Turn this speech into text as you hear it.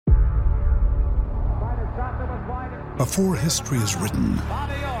Before history is written,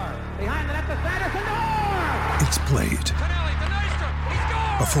 it's played.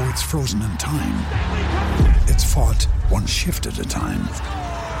 Before it's frozen in time, it's fought one shift at a time.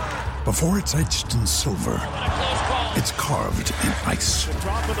 Before it's etched in silver, it's carved in ice.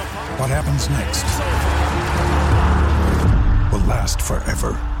 What happens next will last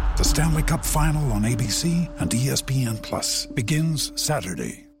forever. The Stanley Cup Final on ABC and ESPN Plus begins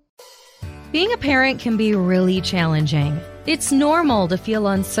Saturday. Being a parent can be really challenging. It's normal to feel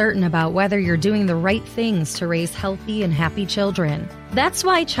uncertain about whether you're doing the right things to raise healthy and happy children. That's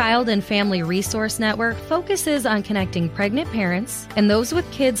why Child and Family Resource Network focuses on connecting pregnant parents and those with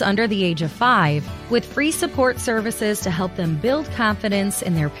kids under the age of 5 with free support services to help them build confidence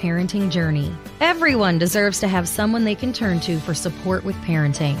in their parenting journey. Everyone deserves to have someone they can turn to for support with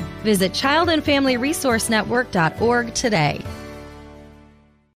parenting. Visit childandfamilyresourcenetwork.org today.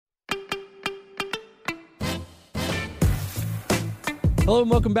 Hello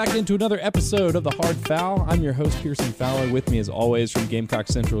and welcome back into another episode of The Hard Foul. I'm your host, Pearson Fowler. With me, as always, from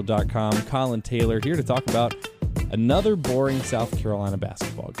GamecockCentral.com, Colin Taylor, here to talk about another boring South Carolina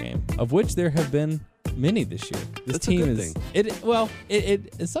basketball game, of which there have been many this year. This That's team a good is thing.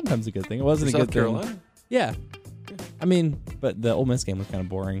 It's sometimes a good thing. It wasn't For a South good Carolina? thing. Yeah. I mean, but the Ole Miss game was kind of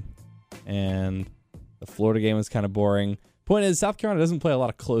boring, and the Florida game was kind of boring. Point is, South Carolina doesn't play a lot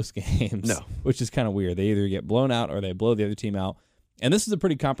of close games, No. which is kind of weird. They either get blown out or they blow the other team out. And this is a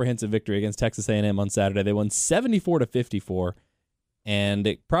pretty comprehensive victory against Texas A&M on Saturday. They won 74-54, and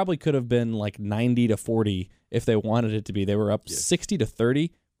it probably could have been like 90-40 if they wanted it to be. They were up 60-30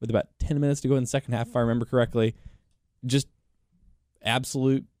 with about 10 minutes to go in the second half, if I remember correctly. Just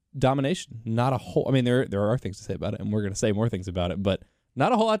absolute domination. Not a whole. I mean, there are things to say about it, and we're going to say more things about it, but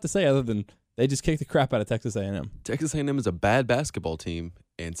not a whole lot to say other than they just kicked the crap out of Texas A&M. Texas A&M is a bad basketball team,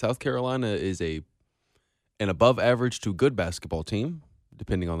 and South Carolina is an above average to good basketball team,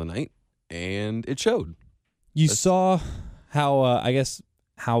 depending on the night, and it showed. You saw how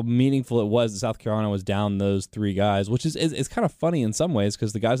how meaningful it was that South Carolina was down those three guys, which is kind of funny in some ways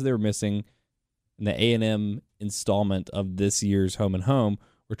because the guys they were missing in the A&M installment of this year's home and home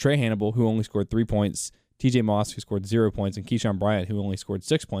were Trey Hannibal, who only scored 3 points, TJ Moss, who scored 0 points, and Keyshawn Bryant, who only scored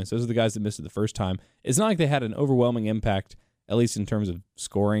 6 points. Those are the guys that missed it the first time. It's not like they had an overwhelming impact, at least in terms of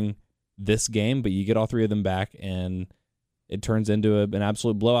scoring this game, but you get all three of them back, and it turns into an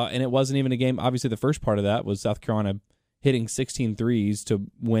absolute blowout. And it wasn't even a game. Obviously, the first part of that was South Carolina hitting 16 threes to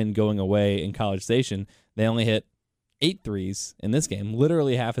win going away in College Station. They only hit 8 threes in this game,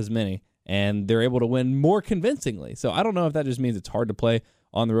 literally half as many, and they're able to win more convincingly. So I don't know if that just means it's hard to play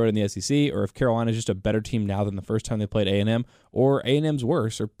on the road in the SEC, or if Carolina is just a better team now than the first time they played A&M, or A&M's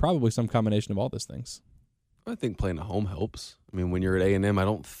worse, or probably some combination of all those things. I think playing at home helps. I mean, when you're at A&M, I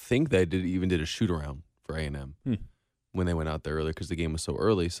don't think they even did a shoot-around for A&M when they went out there earlier because the game was so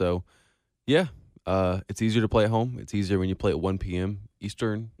early. So, yeah, it's easier to play at home. It's easier when you play at 1 p.m.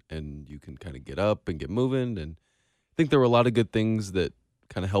 Eastern, and you can kind of get up and get moving. And I think there were a lot of good things that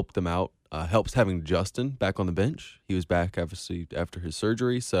kind of helped them out. Helps having Justin back on the bench. He was back, obviously, after his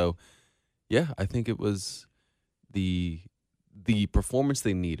surgery. So, yeah, I think it was the performance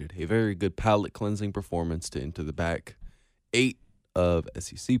they needed, a very good palate cleansing performance to enter the back 8 of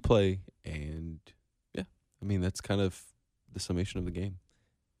SEC play. And yeah, I mean, that's kind of the summation of the game.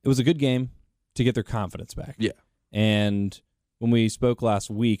 It was a good game to get their confidence back. Yeah. And when we spoke last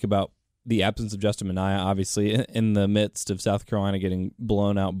week about the absence of Justin Minaya, obviously in the midst of South Carolina getting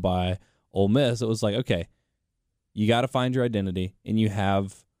blown out by Ole Miss, it was like, okay, you got to find your identity, and you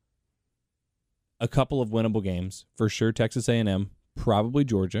have a couple of winnable games. For sure, Texas A&M, probably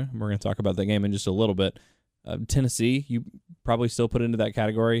Georgia. We're going to talk about that game in just a little bit. Tennessee, you probably still put into that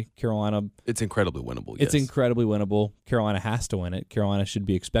category. Carolina. It's incredibly winnable, yes. It's incredibly winnable. Carolina has to win it. Carolina should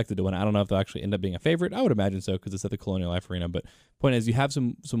be expected to win it. I don't know if they'll actually end up being a favorite. I would imagine so because it's at the Colonial Life Arena. But point is, you have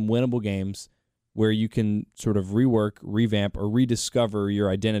some winnable games where you can sort of rework, revamp, or rediscover your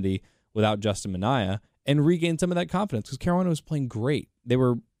identity without Justin Minaya and regain some of that confidence because Carolina was playing great. They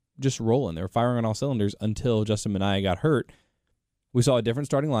were just rolling. They were firing on all cylinders until Justin Minaya got hurt. We saw a different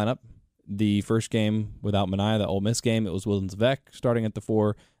starting lineup. The first game without Minaya, the Ole Miss game, it was Willem Zvek starting at the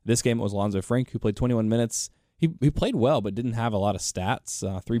 4. This game it was Alonzo Frank, who played 21 minutes. He played well, but didn't have a lot of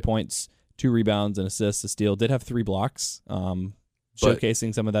stats. 3 points, 2 rebounds, and assists, a steal. Did have 3 blocks,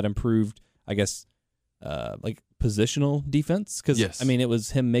 showcasing some of that improved, I guess, like positional defense. Because, yes. I mean, it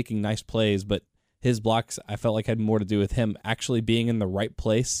was him making nice plays, but his blocks, I felt like, had more to do with him actually being in the right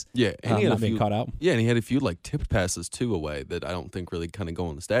place. Yeah, and he had not being caught out. Yeah, and he had a few like tipped passes too away that I don't think really kind of go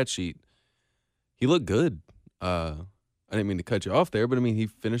on the stat sheet. He looked good. I didn't mean to cut you off there, but I mean he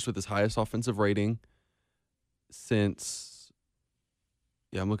finished with his highest offensive rating since,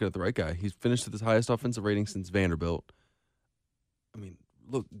 I'm looking at the right guy. He's finished with his highest offensive rating since Vanderbilt. I mean,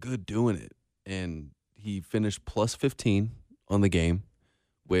 look good doing it. And he finished plus 15 on the game,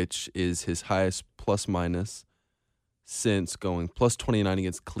 which is his highest plus minus since going plus 29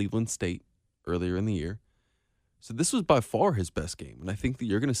 against Cleveland State earlier in the year. So this was by far his best game. And I think that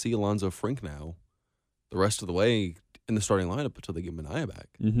you're going to see Alonzo Frink now the rest of the way in the starting lineup until they give Minaya back.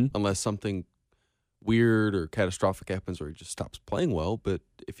 Unless something weird or catastrophic happens or he just stops playing well. But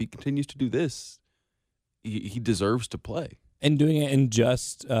if he continues to do this, he deserves to play. And doing it in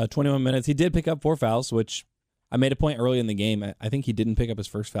just 21 minutes. He did pick up 4 fouls, which I made a point early in the game. I think he didn't pick up his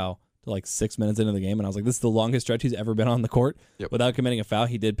first foul till like 6 minutes into the game, and I was like, this is the longest stretch he's ever been on the court without committing a foul.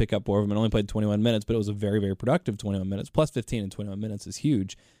 He did pick up 4 of them and only played 21 minutes, but it was a very, very productive 21 minutes. Plus 15 in 21 minutes is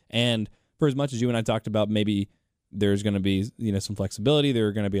huge. And for as much as you and I talked about maybe there's going to be some flexibility, there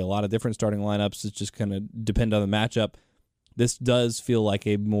are going to be a lot of different starting lineups. It's just going to depend on the matchup. This does feel like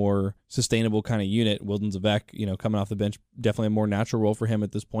a more sustainable kind of unit. Wilton Zavek, coming off the bench, definitely a more natural role for him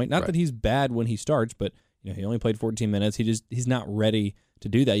at this point. Not that he's bad when he starts, but he only played 14 minutes. He's not ready to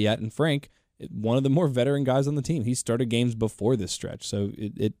do that yet. And Frank, one of the more veteran guys on the team, he started games before this stretch, so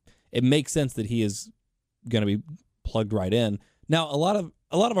it makes sense that he is going to be plugged right in. Now, a lot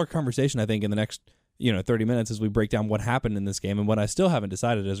of our conversation, I think, in the next 30 minutes as we break down what happened in this game and what I still haven't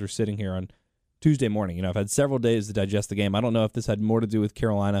decided as we're sitting here on Tuesday morning. I've had several days to digest the game. I don't know if this had more to do with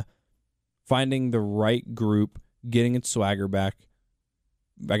Carolina finding the right group, getting its swagger back,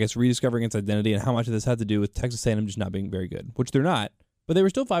 I guess rediscovering its identity, and how much of this had to do with Texas A&M just not being very good, which they're not. But they were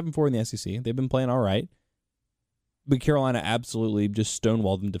still 5-4 in the SEC. They've been playing all right. But Carolina absolutely just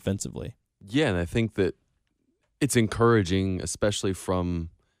stonewalled them defensively. Yeah, and I think that it's encouraging, especially from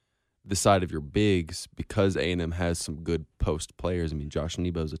the side of your bigs, because A&M has some good post players. I mean, Josh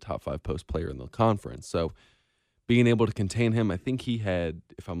Nebo is a top 5 post player in the conference. So being able to contain him, I think he had,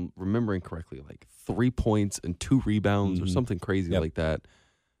 if I'm remembering correctly, like 3 points and 2 rebounds or something crazy like that.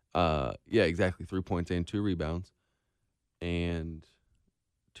 Yeah, exactly. 3 points and 2 rebounds and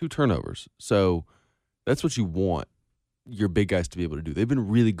 2 turnovers. So that's what you want your big guys to be able to do. They've been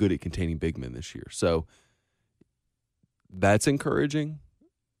really good at containing big men this year. So that's encouraging.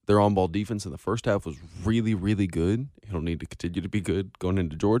 Their on-ball defense in the first half was really, really good. It'll need to continue to be good going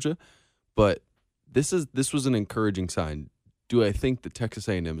into Georgia. But this was an encouraging sign. Do I think that Texas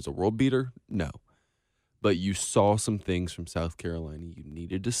A&M is a world beater? No. But you saw some things from South Carolina you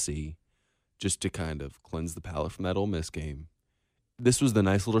needed to see just to kind of cleanse the palate from that Ole Miss game. This was the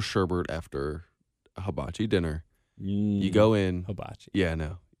nice little sherbet after a hibachi dinner. You go in. Hibachi. Yeah,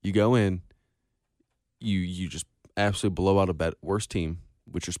 no. You go in. You just absolutely blow out a worst team,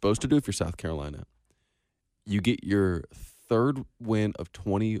 which you're supposed to do if you're South Carolina. You get your 3rd win of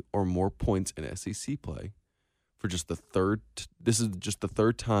 20 or more points in SEC play for just the 3rd. This is just the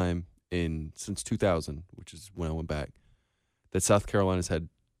 3rd time since 2000, which is when I went back, that South Carolina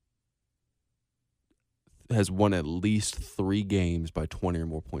has won at least 3 games by 20 or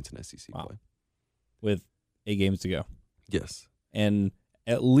more points in SEC play. With 8 games to go. Yes. And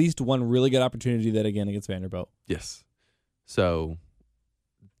at least one really good opportunity that again against Vanderbilt. Yes. So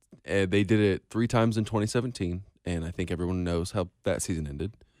they did it 3 times in 2017, and I think everyone knows how that season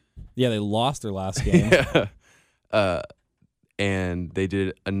ended. Yeah, they lost their last game. Yeah. And they did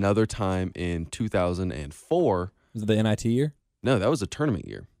it another time in 2004. Was it the NIT year? No, that was a tournament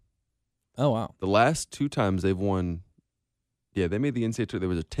year. Oh, wow. The last 2 times they've won, they made the NCAA tournament. There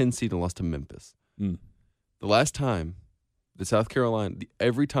was a 10 seed and lost to Memphis. The last time that South Carolina,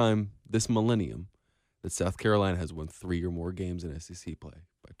 every time this millennium, that South Carolina has won 3 or more games in SEC play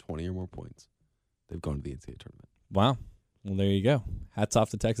by 20 or more points, they've gone to the NCAA tournament. Wow. Well, there you go. Hats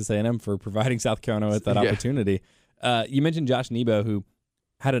off to Texas A&M for providing South Carolina with that opportunity. You mentioned Josh Nebo, who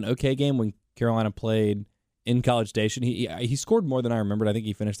had an okay game when Carolina played in College Station. He scored more than I remembered. I think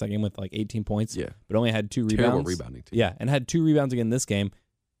he finished that game with like 18 points, but only had 2 rebounds. Terrible rebounding team. Yeah, and had 2 rebounds again this game.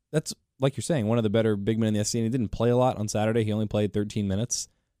 That's, like you're saying, one of the better big men in the SEC. And he didn't play a lot on Saturday. He only played 13 minutes.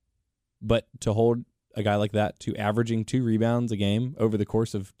 But to hold a guy like that to averaging 2 rebounds a game over the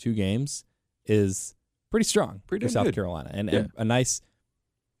course of 2 games is pretty strong for South good. Carolina. And a nice,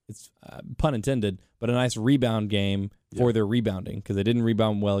 it's pun intended, but a nice rebound game for their rebounding, because they didn't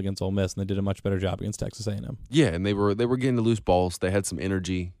rebound well against Ole Miss, and they did a much better job against Texas A&M. Yeah, and they were getting the loose balls. They had some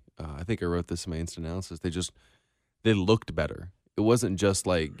energy. I think I wrote this in my instant analysis. They looked better. It wasn't just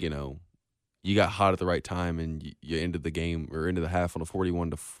like, you got hot at the right time and you ended the game or into the half on a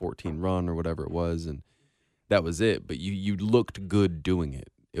 41-14 run or whatever it was, and that was it. But you looked good doing it.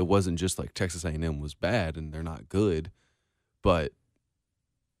 It wasn't just like Texas A&M was bad and they're not good, but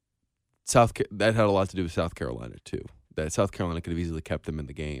that had a lot to do with South Carolina too. That South Carolina could have easily kept them in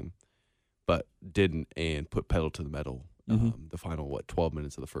the game, but didn't, and put pedal to the metal. The final 12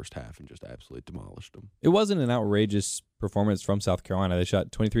 minutes of the first half, and just absolutely demolished them. It wasn't an outrageous performance from South Carolina. They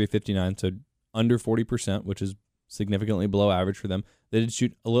shot 23 of 59, so under 40%, which is significantly below average for them. They did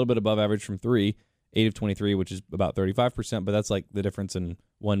shoot a little bit above average from 3, 8 of 23, which is about 35%, but that's like the difference in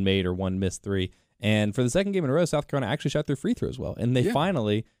one made or one missed 3. And for the second game in a row, South Carolina actually shot their free throws well, and they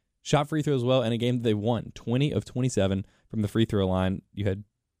finally shot free throws well in a game that they won, 20 of 27 from the free throw line. You had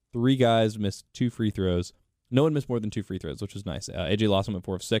 3 guys miss 2 free throws. No one missed more than 2 free throws, which was nice. AJ Lawson went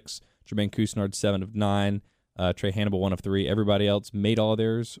 4 of 6. Jermaine Couisnard 7 of 9. Trey Hannibal 1 of 3. Everybody else made all of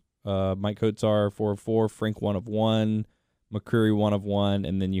theirs. Mike Kotsar 4 of 4. Frank 1 of 1. McCreary 1 of 1.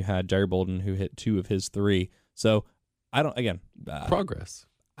 And then you had Jerry Bolden, who hit 2 of his 3. So Progress.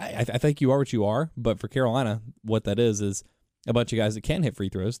 I think you are what you are. But for Carolina, what that is a bunch of guys that can hit free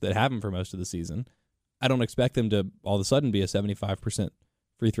throws that haven't for most of the season. I don't expect them to all of a sudden be a 75%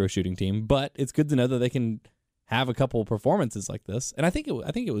 free throw shooting team, but it's good to know that they can have a couple performances like this. And I think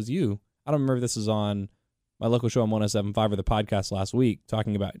it was you. I don't remember if this was on my local show on 107.5 or the podcast last week,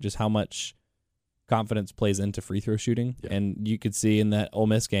 talking about just how much confidence plays into free throw shooting. Yeah. And you could see in that Ole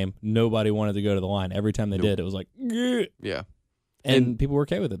Miss game, nobody wanted to go to the line. Every time they did, it was like, Gah! Yeah. And people were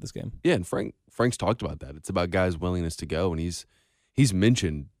okay with it this game. Yeah, and Frank's talked about that. It's about guys' willingness to go, and he's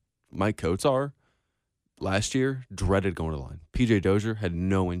mentioned Mike Kotsar last year dreaded going to the line. PJ Dozier had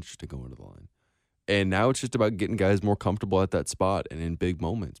no interest in going to the line. And now it's just about getting guys more comfortable at that spot and in big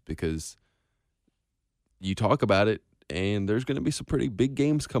moments, because you talk about it, and there's going to be some pretty big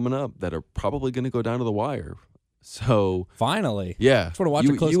games coming up that are probably going to go down to the wire. So finally, yeah, just want to watch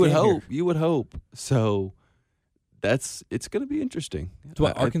a close you would game hope. here. You would hope. So it's going to be interesting. So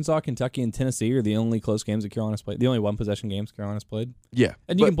Arkansas, Kentucky, and Tennessee are the only close games that Carolina's played. The only one possession games Carolina's played. Yeah,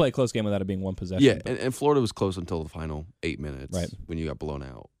 and you can play a close game without it being one possession. Yeah, and Florida was close until the final 8 minutes, right, when you got blown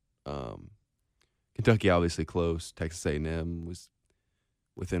out. Kentucky obviously close. Texas A&M was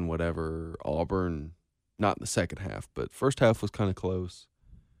within whatever. Auburn, not in the second half, but first half was kind of close.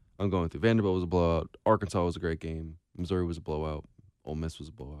 I'm going through. Vanderbilt was a blowout. Arkansas was a great game. Missouri was a blowout. Ole Miss was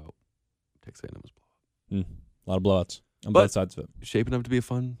a blowout. Texas A&M was a blowout. A lot of blowouts on both sides of it. Shaping up to be a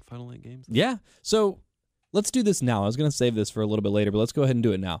fun final 8 games. Yeah. So let's do this now. I was going to save this for a little bit later, but let's go ahead and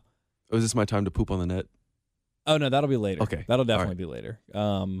do it now. Oh, is this my time to poop on the net? Oh, no, that'll be later. Okay. That'll definitely be later.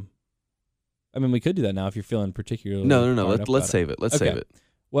 I mean, we could do that now if you're feeling particularly. No. Let's save it. Let's save it.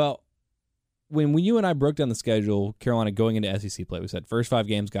 Well, when you and I broke down the schedule, Carolina going into SEC play, we said first 5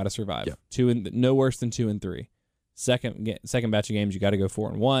 games got to survive. Yeah. No worse than 2 and 3. Second batch of games you got to go 4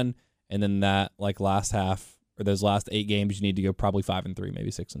 and 1, and then that last half or those last 8 games you need to go probably 5 and 3,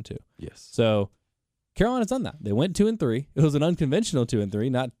 maybe 6 and 2. Yes. So Carolina's done that. They went 2 and 3. It was an unconventional 2 and 3.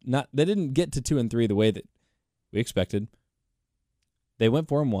 Not they didn't get to 2 and 3 the way that we expected. They went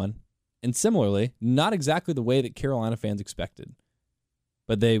 4 and 1. And similarly, not exactly the way that Carolina fans expected,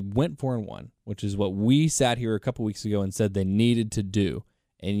 but they went 4 and 1, which is what we sat here a couple weeks ago and said they needed to do.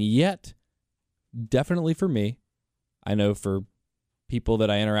 And yet, definitely for me, I know for people that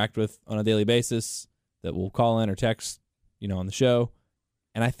I interact with on a daily basis that will call in or text, on the show,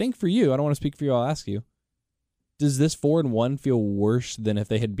 and I think for you, I don't want to speak for you, I'll ask you, does this 4 and 1 feel worse than if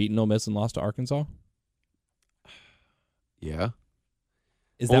they had beaten Ole Miss and lost to Arkansas? Yeah.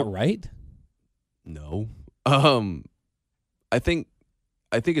 Is that right? No. I think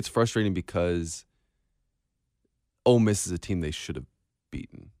it's frustrating because Ole Miss is a team they should have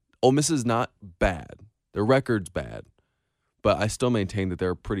beaten. Ole Miss is not bad. Their record's bad, but I still maintain that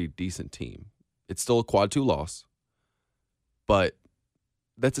they're a pretty decent team. It's still a quad 2 loss, but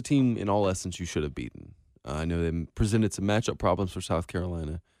that's a team in all essence you should have beaten. I know they presented some matchup problems for South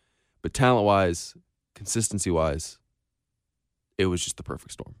Carolina, but talent-wise, consistency-wise, it was just the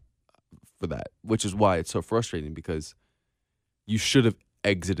perfect storm for that, which is why it's so frustrating, because you should have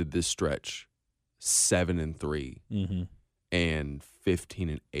exited this stretch 7 and 3 and 15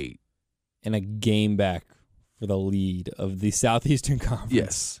 and 8. And a game back for the lead of the Southeastern Conference.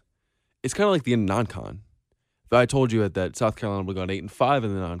 Yes. It's kind of like the non-con. If I told you that South Carolina would have gone 8-5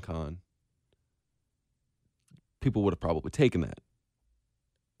 in the non-con, people would have probably taken that.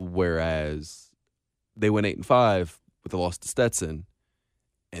 Whereas they went 8-5 with a loss to Stetson,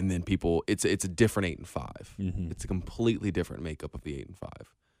 and then it's a different 8-5. It's a completely different makeup of the 8-5.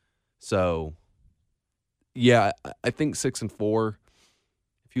 So, yeah, I think 6-4.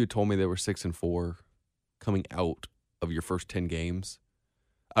 If you had told me they were 6-4 coming out of your first 10 games,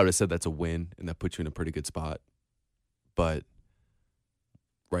 I would have said that's a win, and that puts you in a pretty good spot. But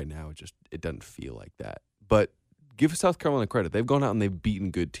right now, it doesn't feel like that. But give South Carolina credit. They've gone out and they've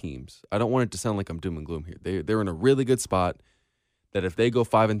beaten good teams. I don't want it to sound like I'm doom and gloom here. They're in a really good spot that if they go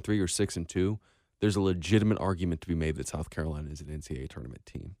 5-3 or 6-2, there's a legitimate argument to be made that South Carolina is an NCAA tournament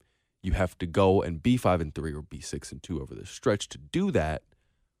team. You have to go and be 5-3 or be 6-2 over the stretch to do that,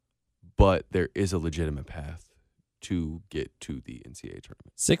 but there is a legitimate path to get to the NCAA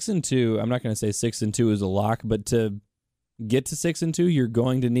tournament. 6-2. I'm not going to say 6-2 is a lock, but to get to 6-2, you're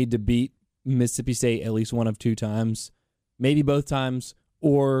going to need to beat Mississippi State at least one of 2 times, maybe both times,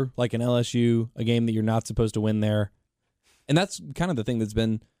 or like an LSU, a game that you're not supposed to win there. And that's kind of the thing that's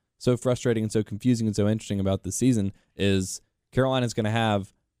been so frustrating and so confusing and so interesting about this season is Carolina's going to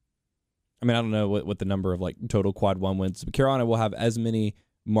have, I mean, I don't know what the number of like total quad 1 wins, but Carolina will have as many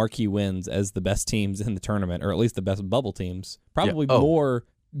marquee wins as the best teams in the tournament, or at least the best bubble teams. Probably more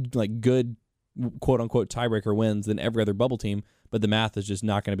like good, quote unquote, tiebreaker wins than every other bubble team, but the math is just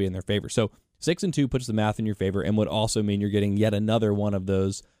not going to be in their favor. So 6-2 puts the math in your favor and would also mean you're getting yet another one of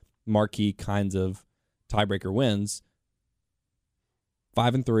those marquee kinds of tiebreaker wins.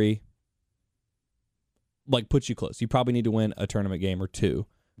 5-3, like, puts you close. You probably need to win a tournament game or 2.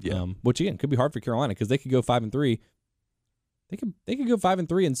 Yeah. Which again could be hard for Carolina because they could go 5-3. They could go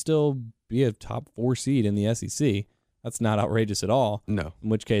 5-3 and still be a top 4 seed in the SEC. That's not outrageous at all. No. In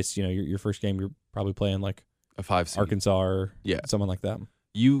which case, your first game you're probably playing like a 5 seed. Arkansas or someone like that.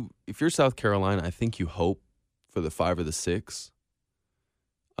 If you're South Carolina, I think you hope for the 5 or the 6.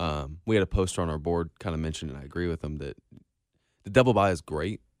 We had a poster on our board kind of mentioned, and I agree with them that the double bye is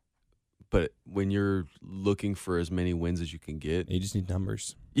great, but when you're looking for as many wins as you can get, you just need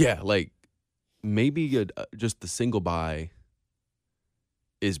numbers. Yeah, like maybe just the single bye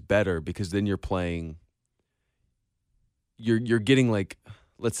is better because then you're playing. You're getting like,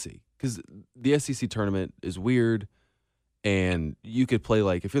 let's see, because the SEC tournament is weird, and you could play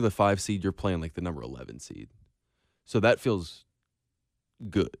like if you're the 5 seed, you're playing like the number 11 seed, so that feels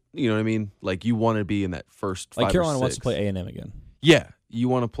good. You know what I mean? Like you want to be in that first 5 like Carolina or 6. wants to play A&M again. Yeah, you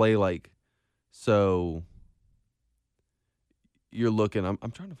want to play like so. You're looking.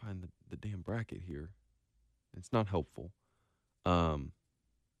 I'm trying to find the damn bracket here. It's not helpful.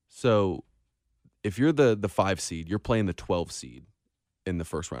 So if you're the 5 seed, you're playing the 12 seed in the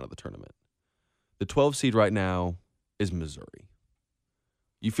first round of the tournament. The 12 seed right now is Missouri.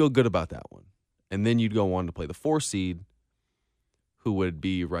 You feel good about that one, and then you'd go on to play the 4 seed, who would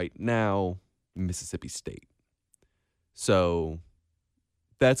be right now Mississippi State. So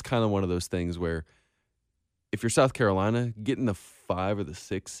that's kind of one of those things where if you're South Carolina, getting the 5 or the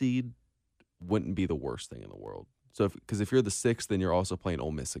 6 seed wouldn't be the worst thing in the world. So because if you're the 6th, then you're also playing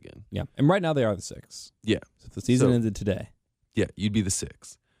Ole Miss again. Yeah, and right now they are the 6th. Yeah. So if the season ended today. Yeah, you'd be the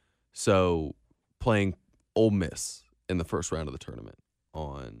 6th. So playing Ole Miss in the first round of the tournament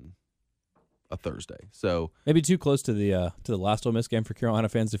on a Thursday. So maybe too close to the last Ole Miss game for Carolina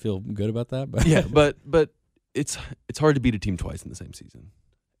fans to feel good about that. But yeah, but it's hard to beat a team twice in the same season,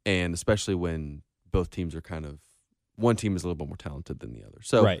 and especially when both teams are kind of one team is a little bit more talented than the other.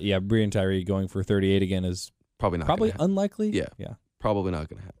 So right, yeah, Breein Tyree going for 38 again is probably unlikely. Yeah, yeah, probably not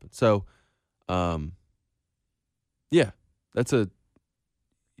going to happen. So, yeah, that's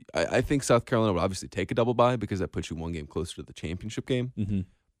I think South Carolina would obviously take a double bye because that puts you one game closer to the championship game. Mm-hmm.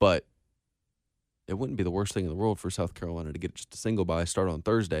 But it wouldn't be the worst thing in the world for South Carolina to get just a single bye, start on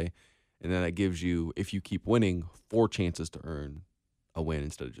Thursday, and then that gives you, if you keep winning, 4 chances to earn a win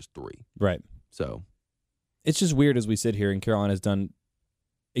instead of just 3. Right. So it's just weird as we sit here and Carolina's done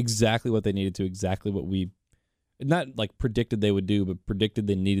exactly what they needed to, exactly what we not like predicted they would do, but predicted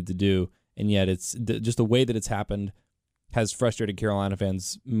they needed to do, and yet it's just the way that it's happened has frustrated Carolina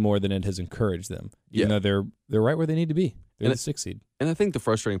fans more than it has encouraged them. Even though they're right where they need to be. They're the 6th seed. And I think the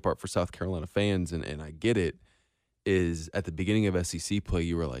frustrating part for South Carolina fans, and I get it, is at the beginning of SEC play,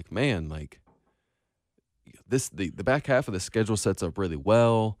 you were like, man, like the back half of the schedule sets up really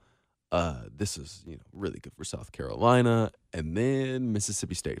well. This is really good for South Carolina, and then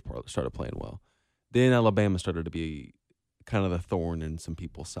Mississippi State started playing well. Then Alabama started to be kind of the thorn in some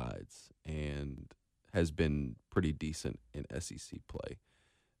people's sides, and has been pretty decent in SEC play.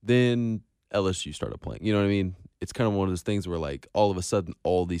 Then LSU started playing. You know what I mean? It's kind of one of those things where, like, all of a sudden,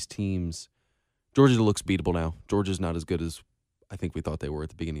 all these teams, Georgia looks beatable now. Georgia's not as good as I think we thought they were at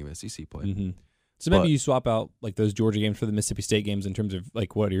the beginning of SEC play. Mm-hmm. So maybe you swap out like those Georgia games for the Mississippi State games in terms of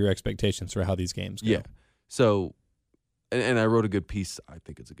like what are your expectations for how these games go? Yeah. So, and I wrote a good piece. I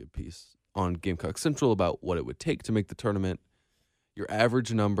think it's a good piece on Gamecock Central about what it would take to make the tournament. Your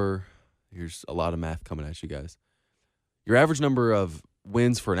average number. Here's a lot of math coming at you guys. Your average number of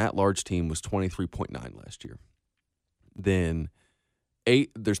wins for an at-large team was 23.9 last year. Then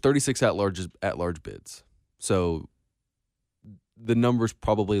there's 36 at-large bids. So the numbers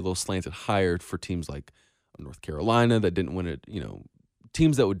probably a little slanted higher for teams like North Carolina that didn't win it,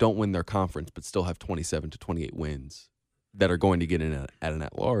 teams that don't win their conference but still have 27 to 28 wins that are going to get in at an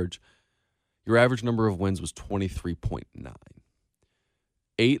at-large. Your average number of wins was 23.9.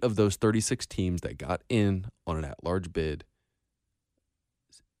 8 of those 36 teams that got in on an at-large bid,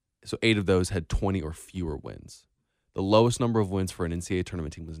 so 8 of those had 20 or fewer wins. The lowest number of wins for an NCAA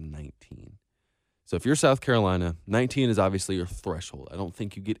tournament team was 19. So if you're South Carolina, 19 is obviously your threshold. I don't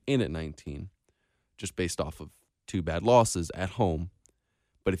think you get in at 19 just based off of 2 bad losses at home.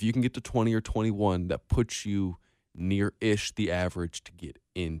 But if you can get to 20 or 21, that puts you near-ish the average to get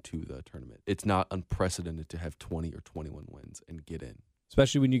into the tournament. It's not unprecedented to have 20 or 21 wins and get in.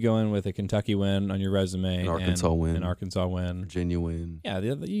 Especially when you go in with a Kentucky win on your resume. An Arkansas win. An Arkansas win. Virginia win. Yeah,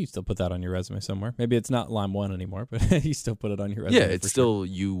 you still put that on your resume somewhere. Maybe it's not Lime 1 anymore, but you still put it on your resume. Yeah, it's still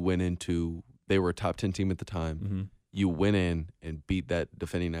you went into – they were a top 10 team at the time. Mm-hmm. You went in and beat that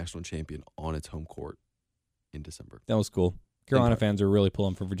defending national champion on its home court in December. That was cool. Carolina fans are really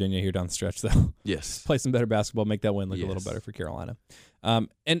pulling for Virginia here down the stretch, though. Yes. Play some better basketball, make that win look a little better for Carolina. And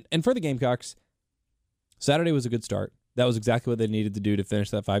for the Gamecocks, Saturday was a good start. That was exactly what they needed to do to finish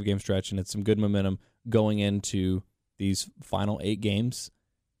that 5-game stretch, and it's some good momentum going into these final 8 games.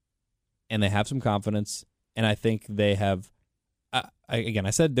 And they have some confidence, and I think they have I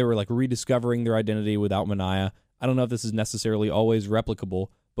said they were like rediscovering their identity without Minaya. I don't know if this is necessarily always replicable,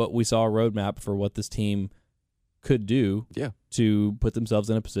 but we saw a roadmap for what this team could do to put themselves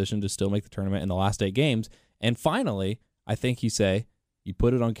in a position to still make the tournament in the last 8 games. And finally, I think you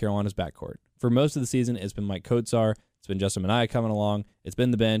put it on Carolina's backcourt. For most of the season, it's been Mike Kotsar. It's been Justin Minaya coming along. It's been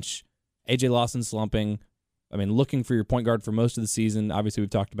the bench. A.J. Lawson slumping. I mean, looking for your point guard for most of the season. Obviously,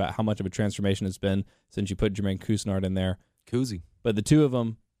 we've talked about how much of a transformation it's been since you put Jermaine Couisnard in there. Koozie. But the two of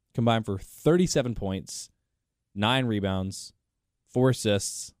them combined for 37 points, 9 rebounds, 4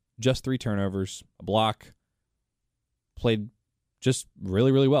 assists, just 3 turnovers, a block. Played just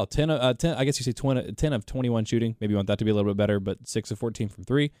really, really well. 10 I guess you say 10 of 21 shooting. Maybe you want that to be a little bit better, but 6 of 14 from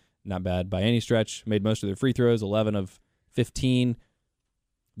 3. Not bad by any stretch. Made most of their free throws, 11 of 15.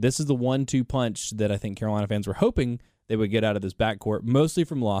 This is the 1-2 punch that I think Carolina fans were hoping they would get out of this backcourt, mostly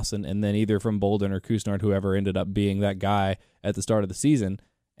from Lawson and then either from Bolden or Couisnard, whoever ended up being that guy at the start of the season.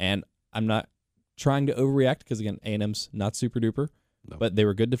 And I'm not trying to overreact because, again, A&M's not super duper, but they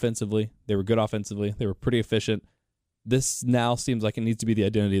were good defensively. They were good offensively. They were pretty efficient. This now seems like it needs to be the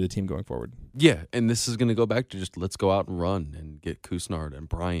identity of the team going forward. Yeah, and this is going to go back to just let's go out and run and get Couisnard and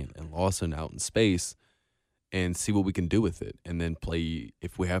Bryant and Lawson out in space and see what we can do with it. And then play,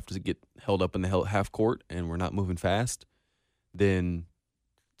 if we have to get held up in the half court and we're not moving fast, then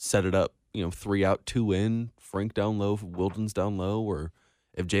set it up, 3 out, 2 in, Frank down low, Wilden's down low, or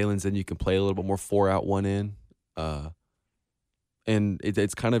if Jalen's in, you can play a little bit more 4 out, 1 in. And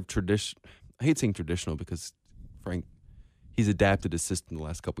it's kind of tradition. I hate saying traditional because Frank, he's adapted his system the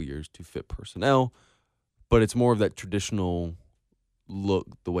last couple of years to fit personnel, but it's more of that traditional look,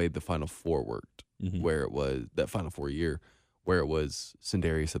 the way the Final Four worked, where it was that Final Four year, where it was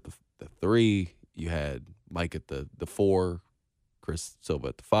Sindarius at the 3, you had Mike at the 4, Chris Silva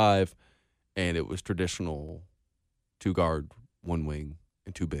at the 5, and it was traditional 2 guard, 1 wing,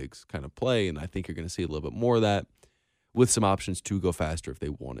 and 2 bigs kind of play. And I think you're going to see a little bit more of that with some options to go faster if they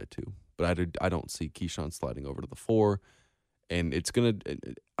wanted to. But I don't see Keyshawn sliding over to the 4. And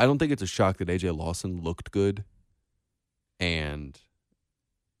I don't think it's a shock that A.J. Lawson looked good and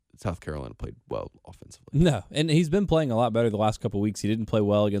South Carolina played well offensively. No, and he's been playing a lot better the last couple of weeks. He didn't play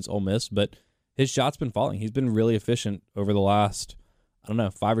well against Ole Miss, but his shot's been falling. He's been really efficient over the last,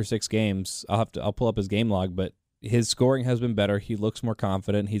 5 or 6 games. I'll pull up his game log, but his scoring has been better. He looks more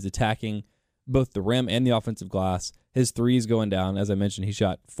confident. He's attacking both the rim and the offensive glass. His three's going down. As I mentioned, he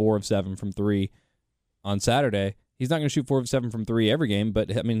shot 4 of 7 from 3 on Saturday. He's not going to shoot 4 of 7 from 3 every game, but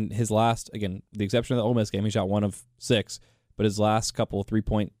his last, again, the exception of the Ole Miss game, he shot 1 of 6, but his last couple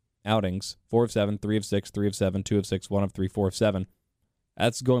 3-point outings, 4 of 7, 3 of 6, 3 of 7, 2 of 6, 1 of 3, 4 of 7.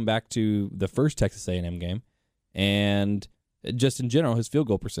 That's going back to the first Texas A&M game. And just in general, his field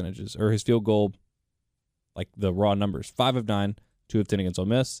goal percentages, or his field goal, like the raw numbers, 5 of 9, 2 of 10 against Ole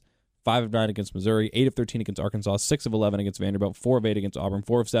Miss, 5 of 9 against Missouri, 8 of 13 against Arkansas, 6 of 11 against Vanderbilt, 4 of 8 against Auburn,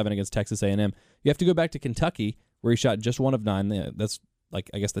 4 of 7 against Texas A&M. You have to go back to Kentucky, where he shot just 1 of 9. That's,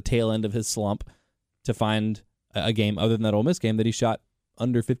 the tail end of his slump, to find a game other than that Ole Miss game that he shot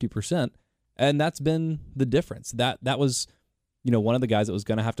under 50%. And that's been the difference. That was, one of the guys that was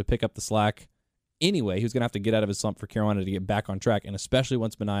going to have to pick up the slack anyway. He was going to have to get out of his slump for Carolina to get back on track, and especially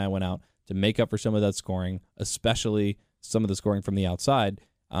once Minaya went out to make up for some of that scoring, especially some of the scoring from the outside.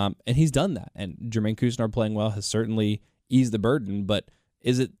 And he's done that. And Jermaine Couisnard playing well has certainly eased the burden. But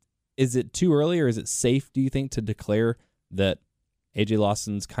is it too early, or is it safe, do you think, to declare that A.J.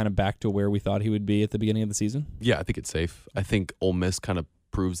 Lawson's kind of back to where we thought he would be at the beginning of the season? Yeah, I think it's safe. I think Ole Miss kind of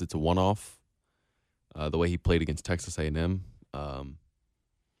proves it's a one-off. The way he played against Texas A&M.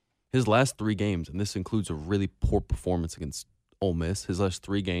 His last 3 games, and this includes a really poor performance against Ole Miss, his last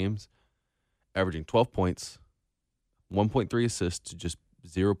 3 games, averaging 12 points, 1.3 assists to just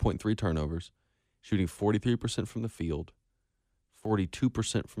 0.3 turnovers, shooting 43% from the field,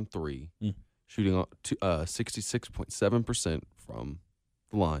 42% from 3, shooting 66.7% from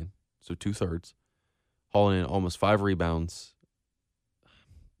the line, so 2/3, hauling in almost 5 rebounds.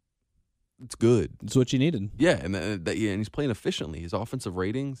 It's good. It's what you needed. Yeah, and he's playing efficiently. His offensive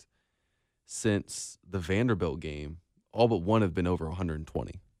ratings since the Vanderbilt game, all but one have been over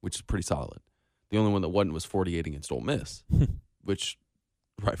 120, which is pretty solid. The only one that wasn't was 48 against Ole Miss, which,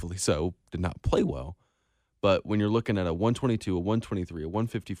 rightfully so, did not play well. But when you're looking at a 122, a 123, a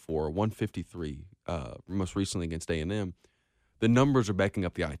 154, a 153, most recently against A&M, the numbers are backing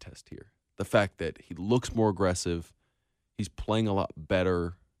up the eye test here. The fact that he looks more aggressive, he's playing a lot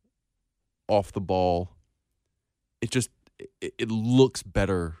better off the ball. It looks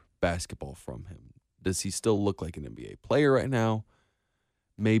better basketball from him. Does he still look like an NBA player right now?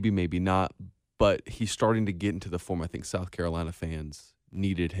 Maybe, maybe not. But he's starting to get into the form I think South Carolina fans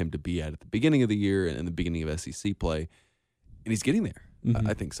needed him to be at the beginning of the year and the beginning of SEC play. And he's getting there. Mm-hmm.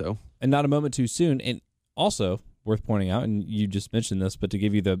 I think so. And not a moment too soon. And also worth pointing out, and you just mentioned this, but to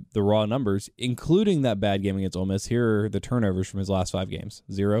give you the raw numbers, including that bad game against Ole Miss, here are the turnovers from his last 5 games.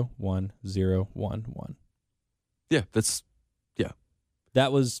 0, 1, 0, 1, 1. Yeah,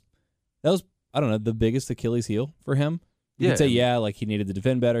 That was I don't know, the biggest Achilles heel for him. You could say, like he needed to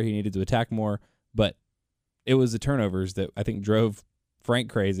defend better, he needed to attack more, but it was the turnovers that I think drove Frank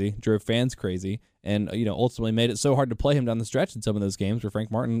crazy, drove fans crazy, and ultimately made it so hard to play him down the stretch in some of those games where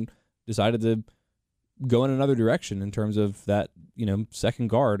Frank Martin decided to go in another direction in terms of that, second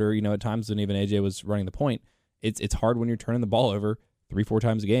guard, or at times when even AJ was running the point. It's hard when you're turning the ball over 3-4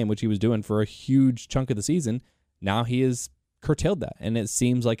 times a game, which he was doing for a huge chunk of the season. Now he has curtailed that, and it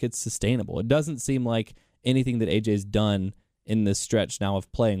seems like it's sustainable. It doesn't seem like anything that AJ's done in this stretch now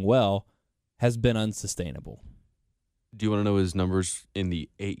of playing well has been unsustainable. Do you want to know his numbers in the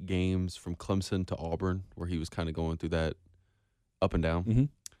 8 games from Clemson to Auburn, where he was kind of going through that up and down? Mm-hmm.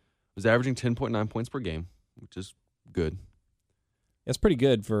 Was averaging 10.9 points per game, which is good. That's pretty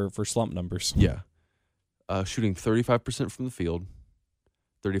good for slump numbers. Yeah. Shooting 35% from the field,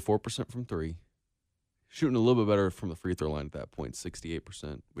 34% from 3. Shooting a little bit better from the free throw line at that point,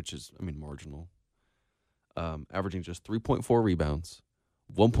 68%, which is, marginal. Averaging just 3.4 rebounds,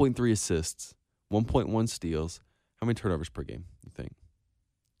 1.3 assists, 1.1 steals. How many turnovers per game, you think?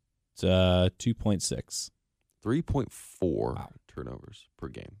 It's 2.6. 3.4 turnovers per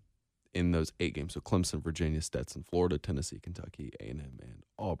game in those 8 games. So Clemson, Virginia, Stetson, Florida, Tennessee, Kentucky, A&M, and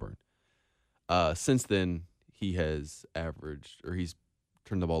Auburn. Since then, he's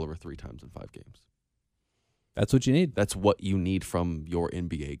turned the ball over 3 times in 5 games. That's what you need. That's what you need from your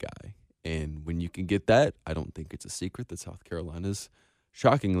NBA guy. And when you can get that, I don't think it's a secret that South Carolina's,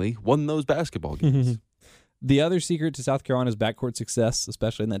 shockingly, won those basketball games. The other secret to South Carolina's backcourt success,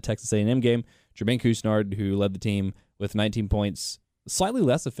 especially in that Texas A&M game, Jermaine Couisnard, who led the team with 19 points, slightly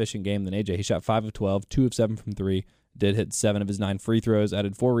less efficient game than AJ. He shot 5 of 12, 2 of 7 from 3, did hit 7 of his 9 free throws,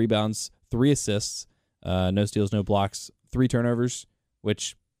 added 4 rebounds, 3 assists, no steals, no blocks, 3 turnovers,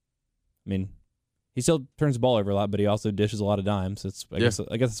 which, he still turns the ball over a lot, but he also dishes a lot of dimes. I guess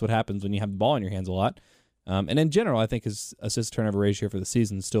that's what happens when you have the ball in your hands a lot. And in general, I think his assist-turnover ratio for the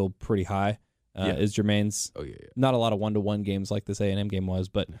season is still pretty high. Is Jermaine's. Oh, yeah. Not a lot of 1-to-1 games like this A&M game was,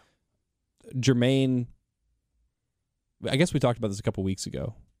 but Jermaine, I guess we talked about this a couple weeks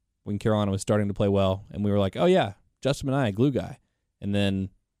ago when Carolina was starting to play well, and we were like, oh, yeah, Justin Minaya, glue guy. And then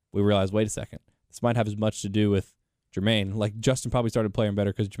we realized, wait a second, this might have as much to do with Jermaine. Like, Justin probably started playing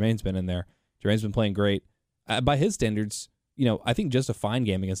better because Jermaine's been in there. Jermaine's been playing great. By his standards, I think just a fine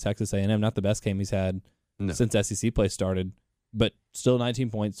game against Texas A&M, not the best game he's had since SEC play started, but still 19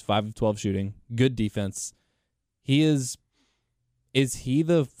 points, 5 of 12 shooting, good defense. Is he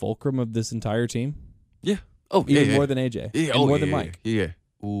the fulcrum of this entire team? Yeah. Oh, even more than AJ. Yeah. And more than Mike. Yeah.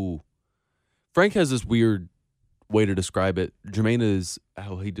 Ooh. Frank has this weird way to describe it. Jermaine is,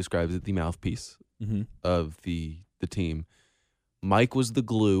 how he describes it, the mouthpiece of the team. Mike was the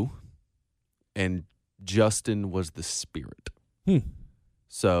glue, and Justin was the spirit.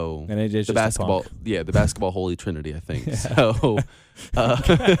 So and AJ's the basketball, the basketball holy trinity, I think. Yeah. So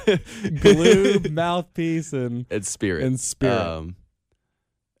glue, mouthpiece, and spirit. And spirit.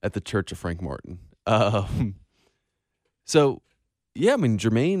 at the Church of Frank Martin. So, yeah, I mean,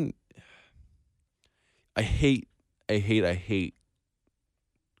 Jermaine, I hate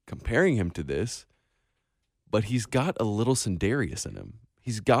comparing him to this, but he's got a little Sindarius in him.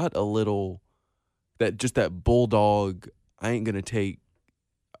 He's got a little, that bulldog, I ain't going to take,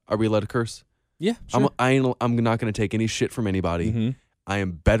 are we allowed to curse? Yeah, sure. I'm not going to take any shit from anybody. Mm-hmm. I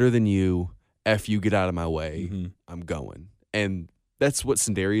am better than you. F you, get out of my way. Mm-hmm. I'm going. And that's what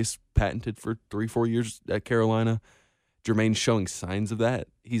Sindarius patented for 3-4 years at Carolina. Jermaine's showing signs of that.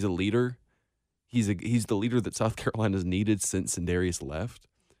 He's a leader. He's the leader that South Carolina's needed since Sindarius left.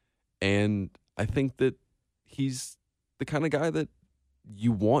 And I think that he's the kind of guy that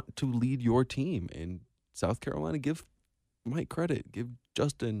you want to lead your team. And South Carolina, give Mike credit, give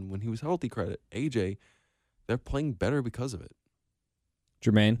Justin, when he was healthy, credit, AJ, they're playing better because of it.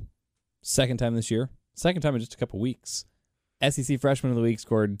 Jermaine, second time this year, second time in just a couple weeks. SEC Freshman of the Week,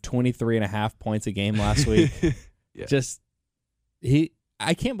 scored 23.5 points a game last week. Yeah.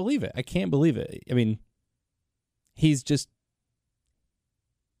 I can't believe it. I mean, they just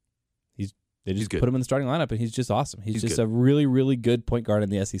good. put him in the starting lineup, and he's just awesome. He's just good. a really, really good point guard in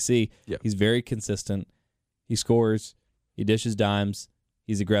the SEC. Yeah. He's very consistent. He scores. He dishes dimes.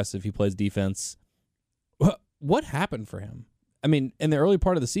 He's aggressive. He plays defense. What happened for him? I mean, in the early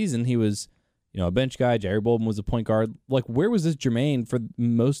part of the season, he was, a bench guy. Jerry Bolden was a point guard. Like, where was this Jermaine for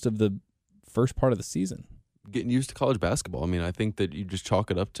most of the first part of the season? Getting used to college basketball. I mean, I think that you just chalk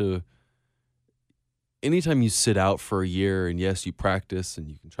it up to anytime you sit out for a year, and yes, you practice and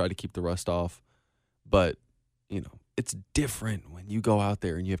you can try to keep the rust off, but, it's different when you go out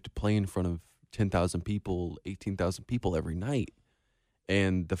there and you have to play in front of 10,000 people, 18,000 people every night.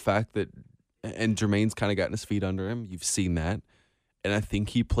 And the fact that, and Jermaine's kind of gotten his feet under him, you've seen that. And I think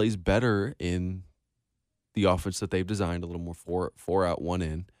he plays better in the offense that they've designed, a little more four out, one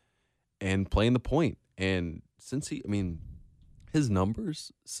in, and playing the point. And his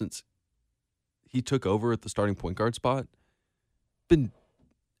numbers since he took over at the starting point guard spot, been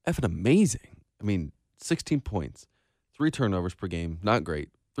effing amazing. 16 points, 3 turnovers per game, not great.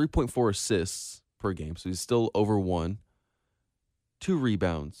 3.4 assists per game, so he's still over 1. 2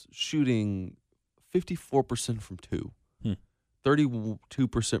 rebounds, shooting 54% from 2.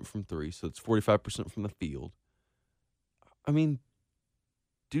 32% from 3, so it's 45% from the field.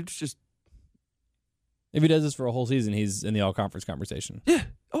 Dude's just... If he does this for a whole season, he's in the all-conference conversation. Yeah.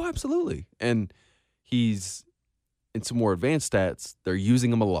 Oh, absolutely. And he's, in some more advanced stats, they're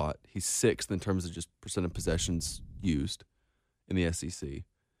using him a lot. He's 6th in terms of just percent of possessions used in the SEC.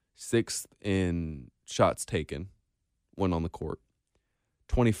 6th in shots taken when on the court.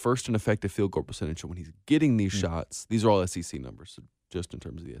 21st in effective field goal percentage. When he's getting these shots, these are all SEC numbers, so just in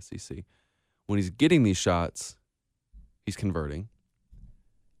terms of the SEC. When he's getting these shots, he's converting.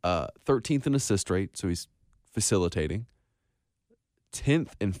 13th in assist rate, so he's facilitating.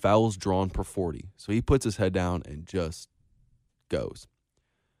 10th in fouls drawn per 40. So he puts his head down and just goes.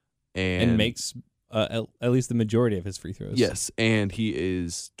 And makes at least the majority of his free throws. Yes, and he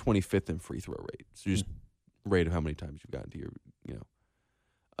is 25th in free throw rate. So just rate of how many times you've gotten to your,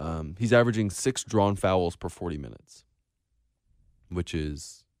 he's averaging 6 drawn fouls per 40 minutes, which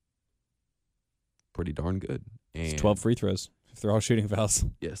is pretty darn good. And it's 12 free throws if they're all shooting fouls.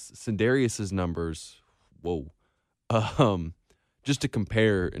 Yes, Sindarius's numbers, whoa. Just to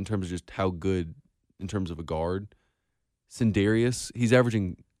compare in terms of just how good in terms of a guard, Sindarius, he's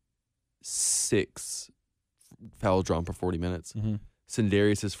averaging 6 fouls drawn per 40 minutes. Mm-hmm.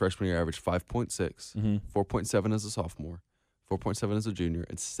 Sindarius, his freshman year, averaged 5.6, 4.7 as a sophomore, 4.7 as a junior,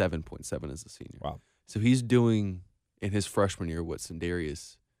 and 7.7 as a senior. Wow. So he's doing in his freshman year what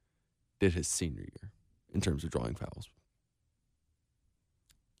Sindarius did his senior year in terms of drawing fouls.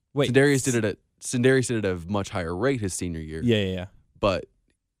 Wait, Sindarius did it at a much higher rate his senior year. Yeah. But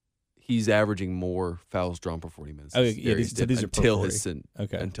he's averaging more fouls drawn per 40 minutes. Oh, yeah, these are until per 40.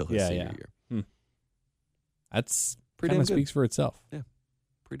 Until his senior year. That's Pretty kind of damn good. speaks for itself. Yeah.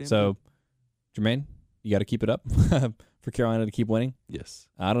 Pretty damn So, good. Jermaine, you got to keep it up for Carolina to keep winning. Yes.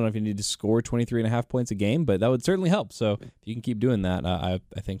 I don't know if you need to score 23.5 points a game, but that would certainly help. So if you can keep doing that, I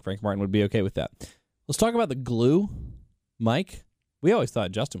think Frank Martin would be okay with that. Let's talk about the glue. Mike, we always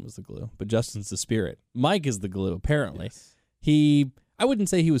thought Justin was the glue, but Justin's the spirit. Mike is the glue, apparently. Yes. I wouldn't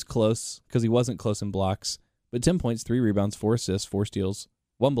say he was close because he wasn't close in blocks, but 10 points, 3 rebounds, 4 assists, 4 steals,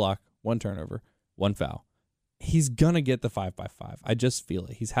 1 block, 1 turnover, 1 foul. He's going to get the 5x5. I just feel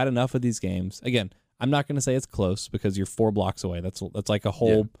it. He's had enough of these games. Again, I'm not going to say it's close because you're 4 blocks away. That's like a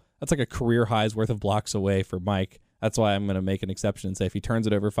whole, that's like a career high's worth of blocks away for Mike. That's why I'm going to make an exception and say if he turns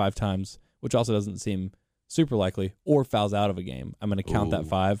it over 5 times, which also doesn't seem super likely, or fouls out of a game, I'm going to count that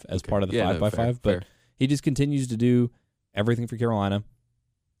 5 as part of the 5x5. Fair. But he just continues to do everything for Carolina.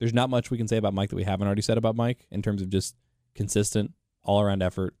 There's not much we can say about Mike that we haven't already said about Mike in terms of just consistent, all-around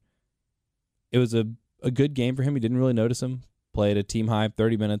effort. It was a good game for him. He didn't really notice him. Played a team high,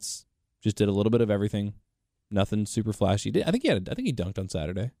 30 minutes, just did a little bit of everything. Nothing super flashy. I think he dunked on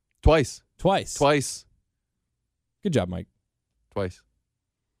Saturday. Twice. Good job, Mike. Twice.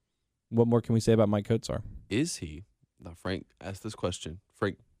 What more can we say about Mike Kotsar? Is he? Now, Frank asked this question.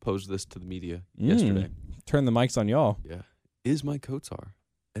 Frank posed this to the media yesterday. Turn the mics on y'all. Yeah. Is Mike Kotsar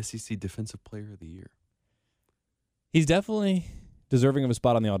SEC Defensive Player of the Year? He's definitely deserving of a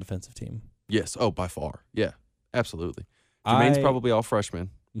spot on the all-defensive team. Yes. Oh, by far. Yeah, absolutely. Jermaine's probably all freshman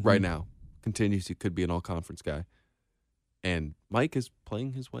right now. Continues, he could be an all-conference guy. And Mike is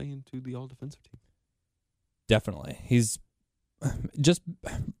playing his way into the all-defensive team. Definitely. He's just,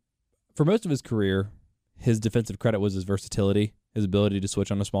 for most of his career, his defensive credit was his versatility, his ability to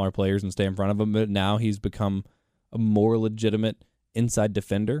switch on to smaller players and stay in front of them. But now he's become a more legitimate inside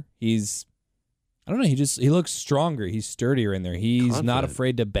defender. I don't know, he looks stronger. He's sturdier in there. He's Confident. not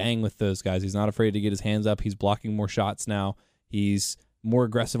afraid to bang with those guys. He's not afraid to get his hands up. He's blocking more shots now. He's more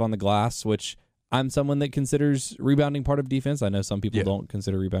aggressive on the glass, which I'm someone that considers rebounding part of defense. I know some people don't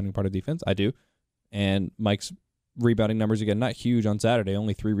consider rebounding part of defense. I do. And Mike's rebounding numbers, again, not huge on Saturday,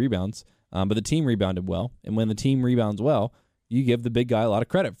 only 3 rebounds. But the team rebounded well. And when the team rebounds well, you give the big guy a lot of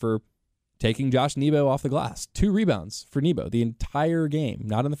credit for taking Josh Nebo off the glass. 2 rebounds for Nebo the entire game,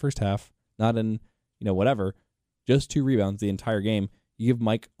 not in the first half, not in, whatever, just 2 rebounds the entire game. You give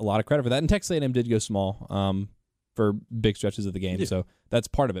Mike a lot of credit for that. And Texas A&M did go small for big stretches of the game, so that's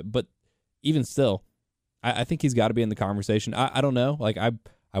part of it. But even still, I think he's got to be in the conversation. I don't know. Like,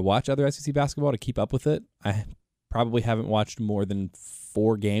 I watch other SEC basketball to keep up with it. I probably haven't watched more than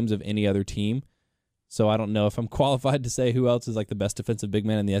 4 games of any other team, so I don't know if I'm qualified to say who else is like the best defensive big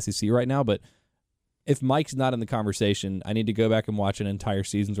man in the SEC right now. But if Mike's not in the conversation, I need to go back and watch an entire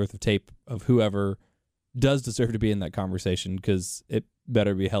season's worth of tape of whoever does deserve to be in that conversation, because it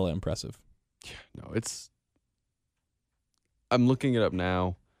better be hella impressive. Yeah, no, I'm looking it up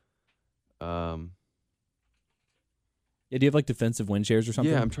now. Yeah, do you have like defensive win shares or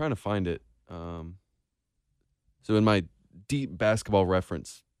something? Yeah, I'm trying to find it. So in my deep basketball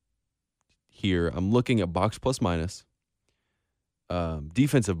reference here, I'm looking at box plus minus.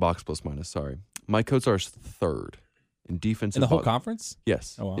 Defensive box plus minus, sorry. Mike Kotsar's 3rd in defensive. In the whole conference?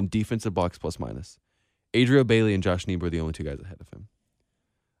 Yes. Oh, wow. In defensive box plus minus. Adrio Bailey and Josh Nebo are the only 2 guys ahead of him.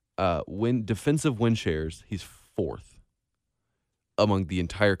 Defensive win shares, he's 4th among the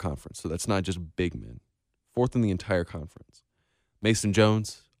entire conference. So that's not just big men. 4th in the entire conference. Mason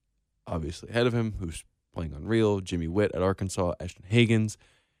Jones, obviously ahead of him, who's playing unreal. Jimmy Witt at Arkansas, Ashton Hagans,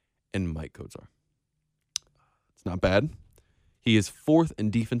 and Mike Kotsar. It's not bad. He is 4th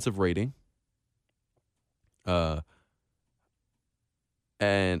in defensive rating. And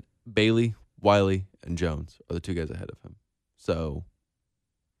Bailey, Wiley, and Jones are the 2 guys ahead of him. So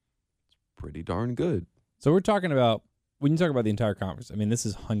it's pretty darn good. So we're talking about, when you talk about the entire conference, I mean, this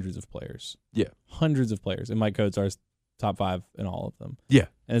is hundreds of players. Yeah. Hundreds of players. And Mike Kotsar's top 5 in all of them. Yeah.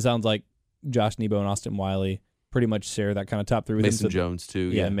 And it sounds like Josh Nebo and Austin Wiley pretty much share that kind of top 3 with Mason him. Jones, too.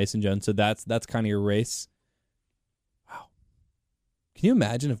 Yeah, Mason Jones. So that's kind of your race. Wow. Can you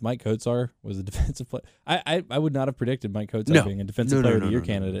imagine if Mike Kotsar was a defensive player? I would not have predicted Mike Kotsar being a defensive player of the year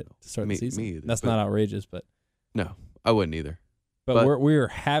candidate to start the season. Me either, that's not outrageous, but. No, I wouldn't either. But we're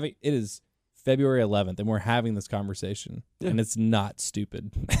having, it is February 11th, and we're having this conversation, and it's not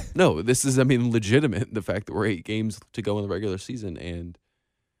stupid. No, this is, legitimate. The fact that we're 8 games to go in the regular season, and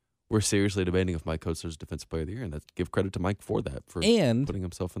we're seriously debating if Mike Kotsar is Defensive Player of the Year, and give credit to Mike for that, for putting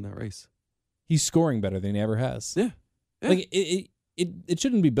himself in that race. He's scoring better than he ever has. Yeah. Like, it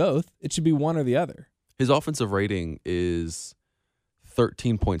shouldn't be both. It should be one or the other. His offensive rating is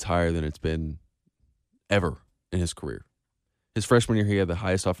 13 points higher than it's been ever in his career. His freshman year, he had the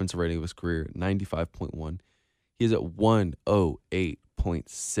highest offensive rating of his career, 95.1. He is at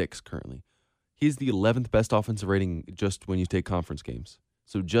 108.6 currently. He's the 11th best offensive rating just when you take conference games.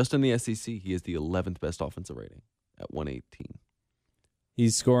 So just in the SEC, he is the 11th best offensive rating at 118.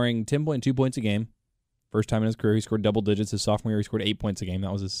 He's scoring 10.2 points a game. First time in his career, he scored double digits. His sophomore year, he scored 8 points a game.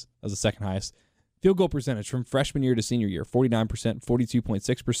 That was the second highest. Field goal percentage from freshman year to senior year, 49%,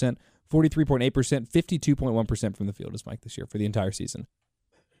 42.6%, 43.8%, 52.1% from the field is Mike this year for the entire season.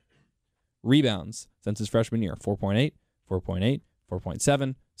 Rebounds since his freshman year, 4.8, 4.8,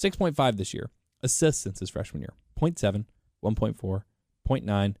 4.7, 6.5 this year. Assists since his freshman year, 0.7, 1.4,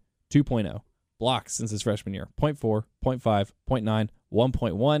 0.9, 2.0. Blocks since his freshman year, 0.4, 0.5, 0.9,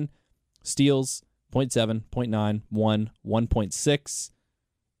 1.1. Steals, 0.7, 0.9, 1,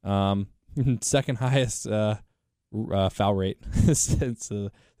 1.6. Second highest foul rate since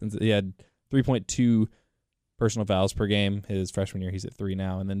he had 3.2 personal fouls per game his freshman year. He's at 3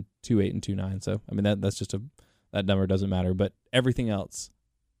 now, and then 2.8 and 2.9. So I mean that's just that number doesn't matter, but everything else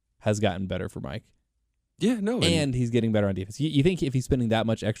has gotten better for Mike. Yeah, no, and he's getting better on defense. You think if he's spending that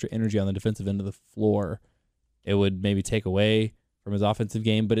much extra energy on the defensive end of the floor, it would maybe take away from his offensive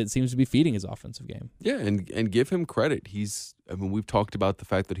game, but it seems to be feeding his offensive game. Yeah, and give him credit. We've talked about the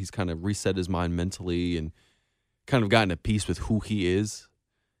fact that he's kind of reset his mind mentally and kind of gotten at peace with who he is,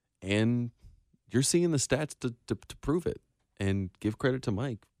 and you're seeing the stats to prove it. And give credit to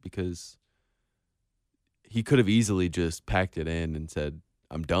Mike, because he could have easily just packed it in and said,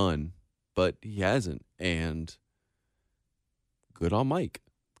 I'm done, but he hasn't. And good on Mike.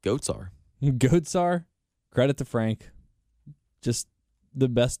 Goats are. Credit to Frank. Just the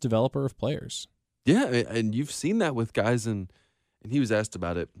best developer of players. Yeah, and you've seen that with guys, and he was asked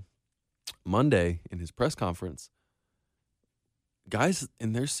about it Monday in his press conference. Guys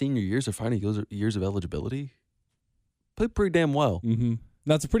in their senior years or final years of eligibility play pretty damn well. Mm-hmm.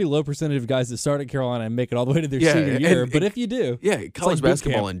 That's a pretty low percentage of guys that start at Carolina and make it all the way to their senior year. But if you do, college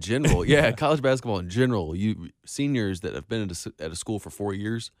basketball in general. Yeah, college basketball in general. You seniors that have been at a school for 4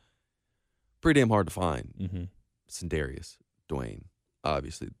 years, pretty damn hard to find. Mm-hmm. Sindarius, Dwayne,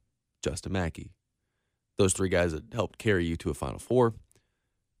 obviously Justin Mackey. Those 3 guys that helped carry you to a Final Four.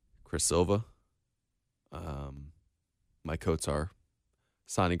 Chris Silva, Mike Kotsar,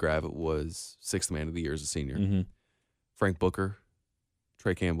 Sonny Gravett was 6th man of the year as a senior. Mm-hmm. Frank Booker,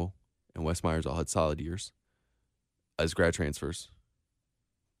 Trey Campbell, and Wes Myers all had solid years as grad transfers.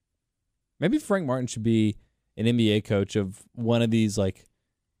 Maybe Frank Martin should be an NBA coach of one of these like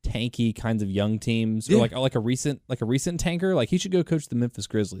tanky kinds of young teams, or like a recent tanker. Like he should go coach the Memphis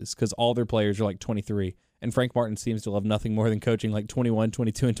Grizzlies because all their players are like 23, and Frank Martin seems to love nothing more than coaching like 21,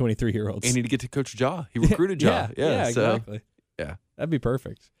 22, and 23-year-olds. And he'd get to coach Ja. He recruited Ja. Yeah, so, exactly. Yeah, that'd be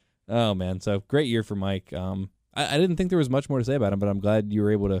perfect. Oh man, so great year for Mike. I didn't think there was much more to say about him, but I'm glad you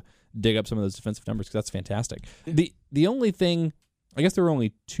were able to dig up some of those defensive numbers because that's fantastic. Yeah. The only thing, I guess there were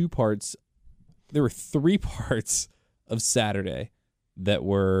only 2 parts. There were 3 parts of Saturday that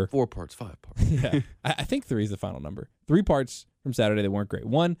were 4 parts, 5 parts. Yeah, I think 3 is the final number. 3 parts from Saturday that weren't great.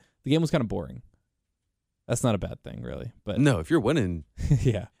 1, the game was kind of boring. That's not a bad thing, really. But no, if you're winning,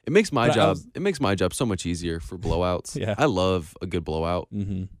 yeah, it makes my job. It makes my job so much easier for blowouts. Yeah, I love a good blowout.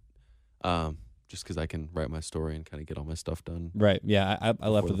 Mm-hmm. Just because I can write my story and kind of get all my stuff done. Right. Yeah, I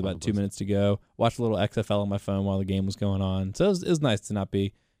left with about 2 minutes to go. Watched a little XFL on my phone while the game was going on. So it was nice to not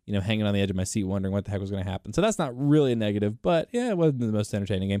be, hanging on the edge of my seat wondering what the heck was going to happen. So that's not really a negative, but yeah, it wasn't the most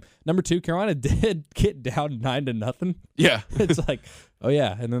entertaining game. Number 2, Carolina did get down 9-0. Yeah. It's like, oh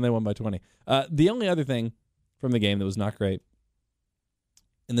yeah, and then they won by 20. The only other thing from the game that was not great,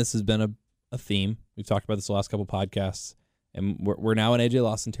 and this has been a theme. We've talked about this the last couple podcasts, and we're now in A.J.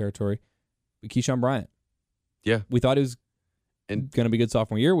 Lawson territory. Keyshawn Bryant. Yeah. We thought he was going to be good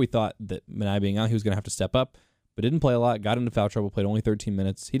sophomore year. We thought that Minai being out, he was going to have to step up, but didn't play a lot, got into foul trouble, played only 13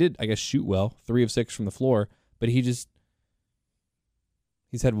 minutes. He did, I guess, shoot well, 3 of 6 from the floor, but he's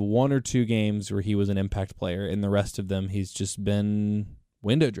had 1 or 2 games where he was an impact player, and the rest of them he's just been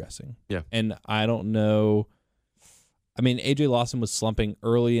window dressing. Yeah. And I don't know. I mean, A.J. Lawson was slumping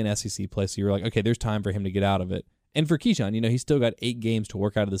early in SEC play, so you were like, okay, there's time for him to get out of it. And for Keyshawn, he's still got 8 games to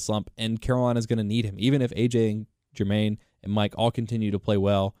work out of the slump, and Carolina's going to need him. Even if AJ and Jermaine and Mike all continue to play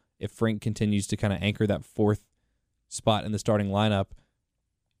well, if Frank continues to kind of anchor that 4th spot in the starting lineup,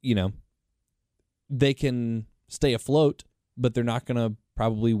 they can stay afloat, but they're not going to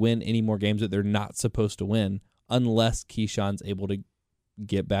probably win any more games that they're not supposed to win unless Keyshawn's able to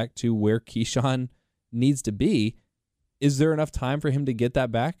get back to where Keyshawn needs to be. Is there enough time for him to get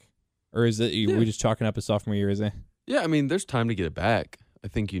that back? Or is it we're just chalking up his sophomore year, is it? Yeah, I mean, there's time to get it back. I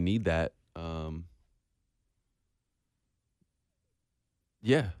think you need that.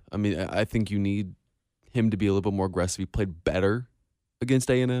 Yeah, I mean, I think you need him to be a little bit more aggressive. He played better against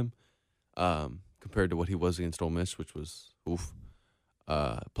A&M compared to what he was against Ole Miss, which was oof.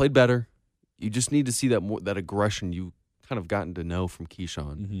 Played better. You just need to see that aggression you kind of gotten to know from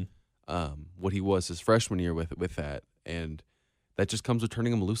Keyshawn, what he was his freshman year with that, and that just comes with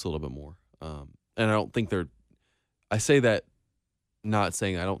turning him loose a little bit more. And I don't think I say that not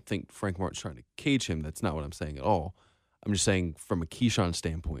saying I don't think Frank Martin's trying to cage him. That's not what I'm saying at all. I'm just saying from a Keyshawn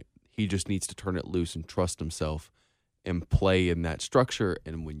standpoint, he just needs to turn it loose and trust himself and play in that structure.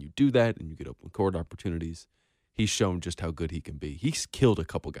 And when you do that and you get open court opportunities, he's shown just how good he can be. He's killed a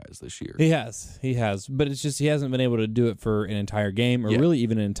couple guys this year. He has. But it's just he hasn't been able to do it for an entire game or really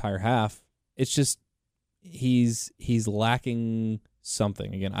even an entire half. It's just he's lacking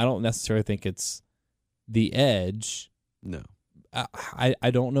something. Again, I don't necessarily think it's the edge. No.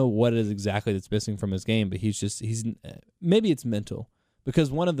 I don't know what it is exactly that's missing from his game, but he's maybe it's mental, because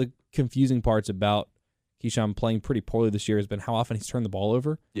one of the confusing parts about Keyshawn playing pretty poorly this year has been how often he's turned the ball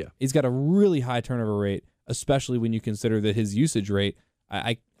over. Yeah. He's got a really high turnover rate, especially when you consider that his usage rate,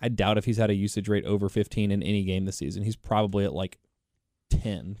 I doubt if he's had a usage rate over 15 in any game this season. He's probably at like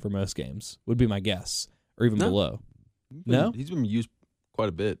 10 for most games, would be my guess, or even below. No? He's been used quite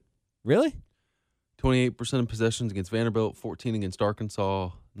a bit. Really? 28% of possessions against Vanderbilt, 14 against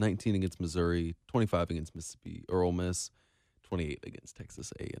Arkansas, 19 against Missouri, 25 against Mississippi or Ole Miss, 28 against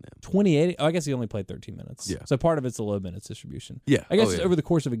Texas A&M. 28? Oh, I guess he only played 13 minutes. Yeah. So part of it's the low minutes distribution. Yeah. I guess over the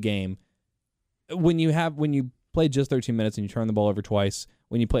course of a game, when you play just 13 minutes and you turn the ball over twice,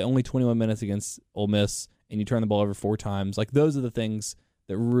 when you play only 21 minutes against Ole Miss and you turn the ball over 4 times, like those are the things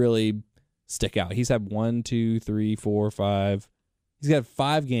that really stick out. He's had 1, 2, 3, 4, 5. He's got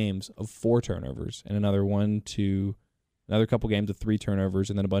 5 games of 4 turnovers and another couple games of 3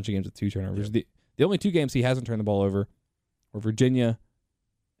 turnovers and then a bunch of games of 2 turnovers. Yeah. The only 2 games he hasn't turned the ball over were Virginia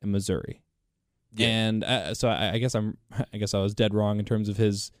and Missouri. Yeah. And so I guess I was dead wrong in terms of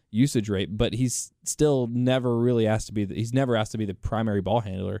his usage rate, but he's still never really asked to be the primary ball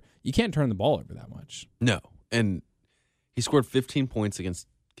handler. You can't turn the ball over that much. No. And he scored 15 points against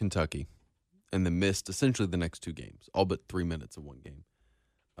Kentucky and then missed essentially the next 2 games, all but 3 minutes of one game.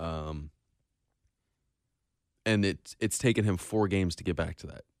 And it's taken him 4 games to get back to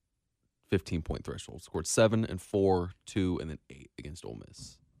that 15-point threshold. Scored 7 and 4, 2, and then 8 against Ole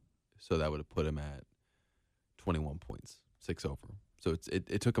Miss. So that would have put him at 21 points, 6 over. So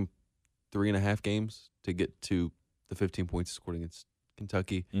it took him 3.5 games to get to the 15 points he scored against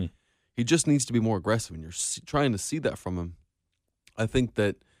Kentucky. He just needs to be more aggressive, and you're trying to see that from him. I think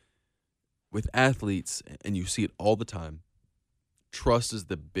that with athletes, and you see it all the time, trust is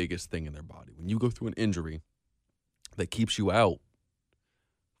the biggest thing in their body. When you go through an injury that keeps you out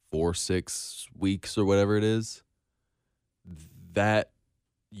 4-6 weeks or whatever it is, that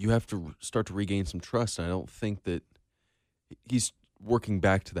you have to start to regain some trust. And I don't think that he's working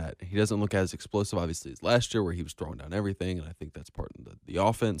back to that. He doesn't look as explosive, obviously, as last year where he was throwing down everything, and I think that's part of the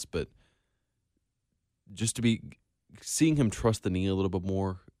offense. But just to be seeing him trust the knee a little bit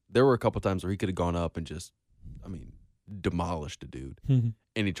more. There were a couple times where he could have gone up and just, demolished a dude. Mm-hmm.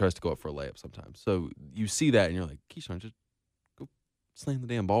 And he tries to go up for a layup sometimes. So you see that and you're like, Keyshawn, just go slam the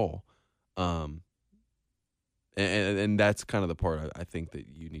damn ball. And that's kind of the part I think that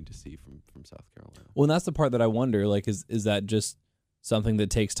you need to see from South Carolina. Well, and that's the part that I wonder, like, is that just something that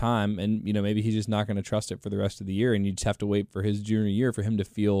takes time, and maybe he's just not going to trust it for the rest of the year, and you just have to wait for his junior year for him to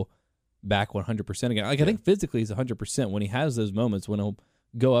feel back 100% again. Like, I think physically he's 100%. When he has those moments when he'll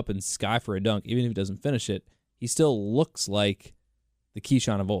go up and sky for a dunk, even if he doesn't finish it, he still looks like the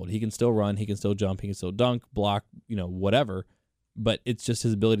Keyshawn of old. He can still run, he can still jump, he can still dunk, block, whatever. But it's just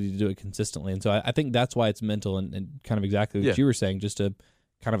his ability to do it consistently. And so I think that's why it's mental and kind of exactly what you were saying, just a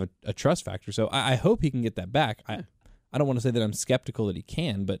kind of a trust factor. So I hope he can get that back. I don't want to say that I'm skeptical that he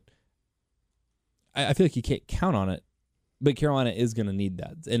can, but I feel like you can't count on it. But Carolina is going to need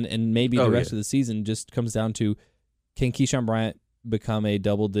that. And maybe the rest of the season just comes down to, can Keyshawn Bryant become a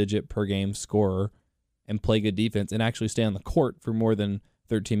double-digit per-game scorer and play good defense and actually stay on the court for more than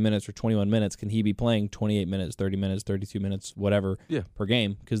 13 minutes or 21 minutes? Can he be playing 28 minutes, 30 minutes, 32 minutes, whatever per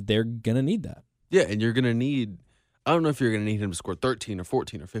game? Because they're going to need that. Yeah, and you're going to need, I don't know if you're going to need him to score 13 or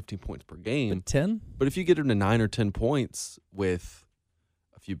 14 or 15 points per game. But 10? But if you get him to 9 or 10 points with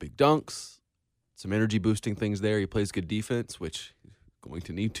a few big dunks, some energy boosting things there, he plays good defense, which he's going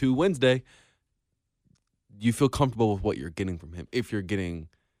to need to Wednesday, you feel comfortable with what you're getting from him. If you're getting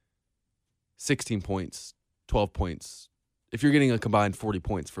 16 points, 12 points, if you're getting a combined 40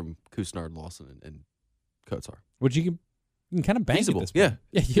 points from Couisnard, Lawson, and Kotsar. Which you can kind of bank feasible. At this point.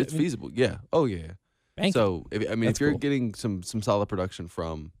 Yeah, it's feasible. Yeah. Oh, yeah. Bank so, if you're cool. getting some solid production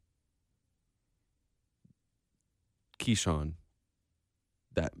from Keyshawn,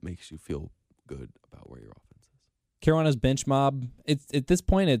 that makes you feel good about where your offense is. Carolina's bench mob, at this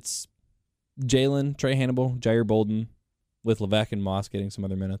point, it's Jalen, Trey Hannibal, Jair Bolden, with Levesque and Moss getting some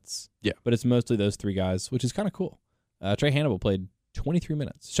other minutes. Yeah. But it's mostly those 3 guys, which is kind of cool. Trey Hannibal played 23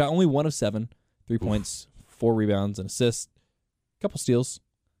 minutes. Shot only 1 of 7, 3 points, 4 rebounds, and assists, a couple steals.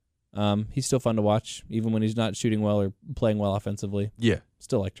 He's still fun to watch, even when he's not shooting well or playing well offensively. Yeah.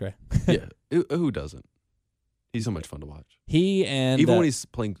 Still like Trey. Yeah. Who doesn't? He's so much fun to watch. He and even when he's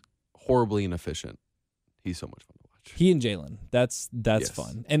playing horribly inefficient, he's so much fun to watch. He and Jalen. That's Yes.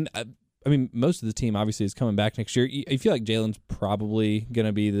 fun. And I mean, most of the team obviously is coming back next year. I feel like Jalen's probably going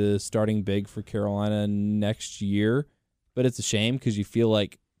to be the starting big for Carolina next year, but it's a shame because you feel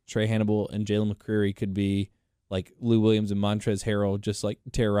like Trey Hannibal and Jalen McCreary could be like Lou Williams and Montrezl Harrell, just like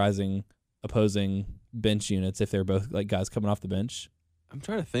terrorizing opposing bench units if they're both like guys coming off the bench. I'm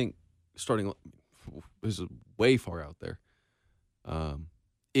trying to think. Starting this is way far out there.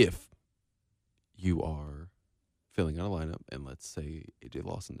 If you are filling out a lineup and let's say AJ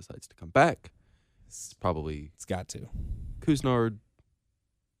Lawson decides to come back, it's got to. Couisnard,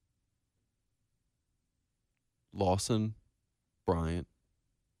 Lawson, Bryant,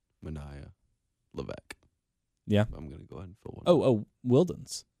 Minaya, Levesque. Yeah. I'm gonna go ahead and fill one. Oh,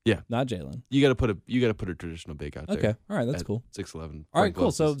 Wildens. Yeah. Not Jalen. You gotta put a traditional big out there. Okay. All right, that's cool. 6'11". All right,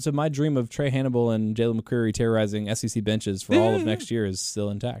 cool. So my dream of Trey Hannibal and Jalen McCreary terrorizing SEC benches for all of next year is still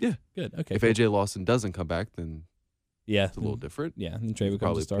intact. Yeah. Good. Okay. If AJ Lawson doesn't come back, then it's a little different. Yeah, and Trey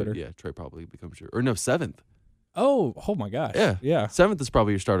becomes a starter. Trey probably becomes your seventh. Oh my gosh. Yeah. Seventh is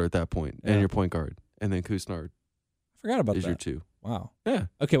probably your starter at that point, and Yeah. your point guard, and then Couisnard Forgot about is that. your two. Wow. Yeah.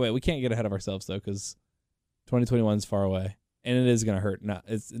 Okay, wait. We can't get ahead of ourselves though, because 2021 is far away, and it is gonna hurt.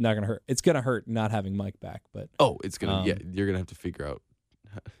 It's not gonna hurt. It's gonna hurt not having Mike back. But It's gonna. You're gonna have to figure out.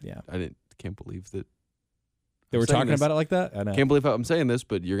 Yeah. Can't believe that. They were saying talking this. about it like that. I know. Can't believe I'm saying this,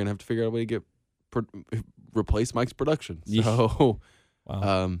 but you're gonna have to figure out a way to get replace Mike's production. Yeah. So,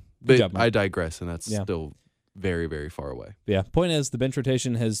 Wow. but job, Mike. I digress, and that's Yeah. still very, very far away. Yeah. Point is, the bench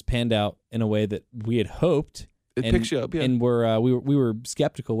rotation has panned out in a way that we had hoped. It picks you up, yeah. And we were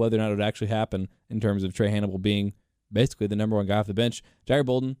skeptical whether or not it would actually happen in terms of Trey Hannibal being basically the number one guy off the bench. Jair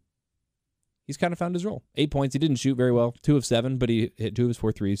Bolden, he's kind of found his role. 8 points. He didn't shoot very well. 2 of 7, but he hit 2 of his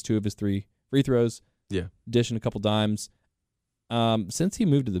 4 threes, 2 of his 3 free throws. Yeah. Dishing a couple dimes. Since he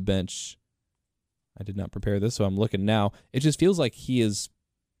moved to the bench, I did not prepare this, so I'm looking now. It just feels like he is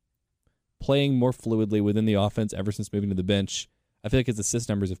playing more fluidly within the offense ever since moving to the bench. I feel like his assist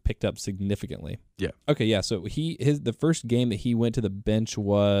numbers have picked up significantly. Yeah. Okay, yeah. So the first game that he went to the bench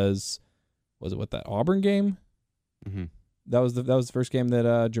was it that Auburn game? Mm-hmm. That was the first game that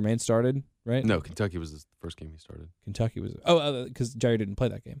Jermaine started, right? No, Kentucky was the first game he started. Kentucky was because Jair didn't play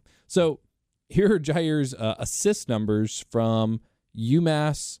that game. So here are Jair's assist numbers from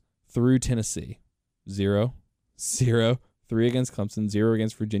UMass through Tennessee: 0, 0, 3 against Clemson, 0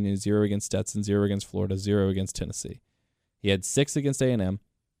 against Virginia, 0 against Stetson, 0 against Florida, 0 against Tennessee. He had 6 against A&M,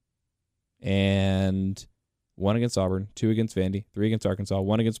 and 1 against Auburn, 2 against Vandy, 3 against Arkansas,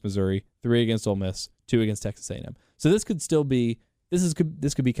 1 against Missouri, 3 against Ole Miss, 2 against Texas A&M. So this could still be this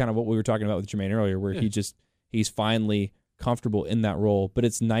could be kind of what we were talking about with Jermaine earlier, where he's finally comfortable in that role. But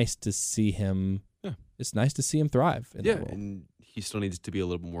it's nice to see him. Yeah. It's nice to see him thrive in that role. And he still needs to be a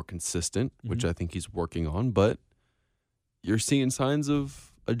little bit more consistent, Mm-hmm. which I think he's working on. But you're seeing signs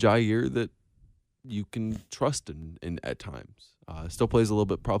of a Jair that you can trust in at times. Still plays a little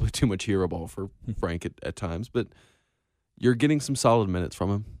bit, probably too much hero ball for Frank at times, but you're getting some solid minutes from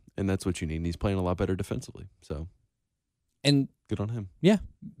him, and that's what you need. And he's playing a lot better defensively, so And good on him. yeah,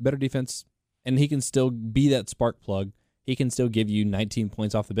 better defense, and he can still be that spark plug. He can still give you 19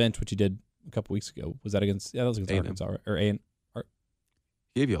 points off the bench, which he did a couple weeks ago. Was that against? Yeah, that was against A&M. Arkansas or A&M.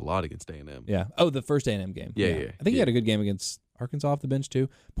 He gave you a lot against A&M. Yeah. Oh, the first A&M game. Yeah. I think he had a good game against Arkansas off the bench too.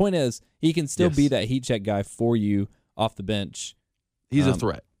 Point is, he can still be that heat check guy for you off the bench. He's a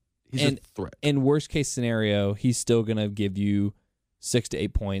threat. He's a threat. In worst case scenario, he's still going to give you 6 to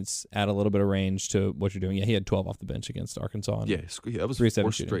 8 points, add a little bit of range to what you're doing. Yeah, he had 12 off the bench against Arkansas. Yeah, that was 3-7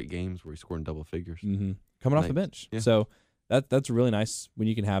 4 shooting. straight games where he scored in double figures. Mm-hmm. Coming off the Nice. bench. Yeah. So that's really nice when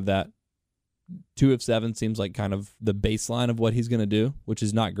you can have that. 2 of 7 seems like kind of the baseline of what he's going to do, which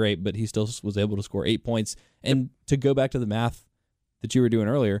is not great, but he still was able to score 8 points. And to go back to the math that you were doing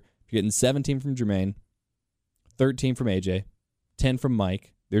earlier, you're getting 17 from Jermaine, 13 from AJ, 10 from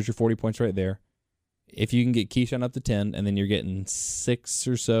Mike. There's your 40 points right there. If you can get Keyshawn up to 10, and then you're getting 6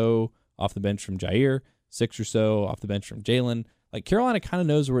 or so off the bench from Jair, 6 or so off the bench from Jalen. Like, Carolina kind of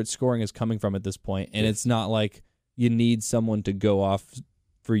knows where its scoring is coming from at this point, and it's not like you need someone to go off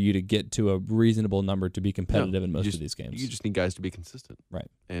for you to get to a reasonable number to be competitive in most of these games. You just need guys to be consistent. Right.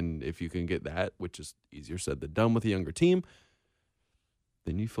 And if you can get that, which is easier said than done with a younger team,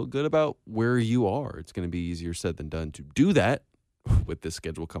 then you feel good about where you are. It's going to be easier said than done to do that with this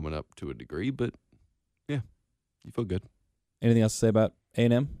schedule coming up to a degree, but yeah, you feel good. Anything else to say about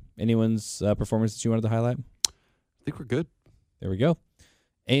A&M? Anyone's performance that you wanted to highlight? I think we're good. There we go.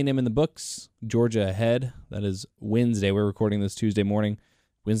 A&M in the books. Georgia ahead. That is Wednesday. We're recording this Tuesday morning.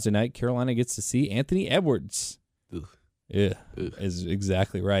 Wednesday night, Carolina gets to see Anthony Edwards. Ugh. Yeah, Ugh. is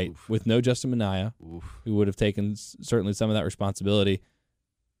exactly right. Oof. With no Justin Minaya, Oof. who would have taken certainly some of that responsibility.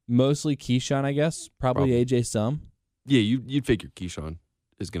 Mostly Keyshawn, I guess. Probably AJ some. Yeah, you'd figure Keyshawn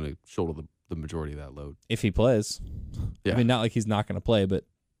is going to shoulder the majority of that load if he plays. Yeah. I mean, not like he's not going to play, but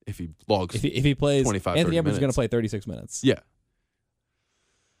if he logs, if he plays, 25, Anthony 30 Edwards is going minutes. to play 36 minutes. Yeah,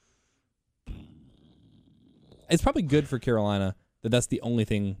 It's probably good for Carolina that that's the only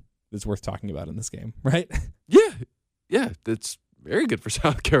thing that's worth talking about in this game, right? yeah, that's very good for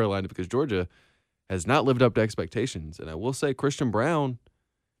South Carolina because Georgia has not lived up to expectations, and I will say Christian Brown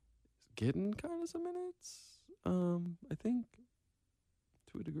is getting kind of some minutes. I think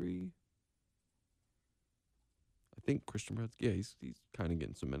to a degree. I think Christian Brown, he's kind of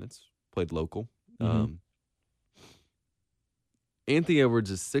getting some minutes. Played local. Mm-hmm. Anthony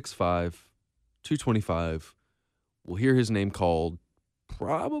Edwards is 6'5", 225. We'll hear his name called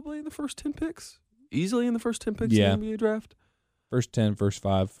probably in the first 10 picks. Easily in the first 10 picks in the NBA draft. First 10, first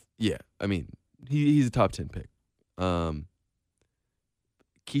 5. Yeah, I mean, he's a top 10 pick.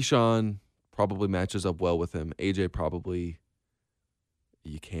 Keyshawn probably matches up well with him. AJ probably,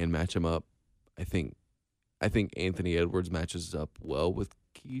 you can match him up. I think Anthony Edwards matches up well with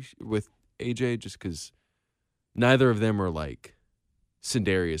AJ just because neither of them are like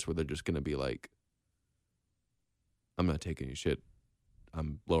Sindarius where they're just going to be like, I'm not taking any shit.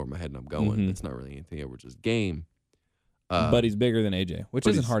 I'm lowering my head and I'm going. Mm-hmm. It's not really Anthony Edwards' game. But he's bigger than AJ, which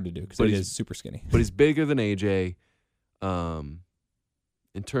isn't hard to do because AJ is super skinny. But he's bigger than AJ.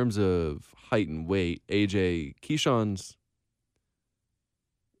 In terms of height and weight, Keyshawn's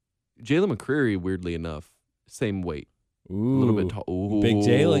Jalen McCreary, weirdly enough, same weight. Ooh, a little bit tall. Big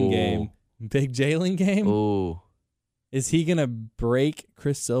Jalen game. Big Jalen game? Oh. Is he going to break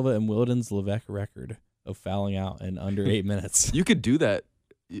Chris Silva and Wilden's Levesque record of fouling out in under 8 minutes? You could do that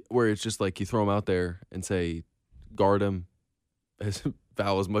where it's just like you throw him out there and say, guard him,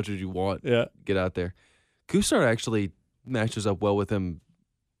 foul as much as you want. Yeah. Get out there. Gusar actually matches up well with him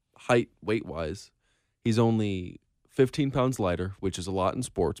height, weight-wise. He's only 15 pounds lighter, which is a lot in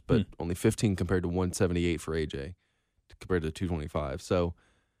sports, but only 15 compared to 178 for AJ, compared to 225. So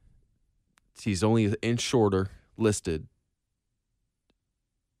he's only an inch shorter listed.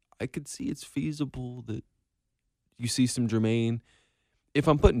 I could see it's feasible that you see some Jermaine. If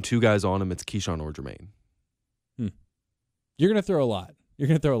I'm putting two guys on him, it's Keyshawn or Jermaine. You're going to throw a lot. You're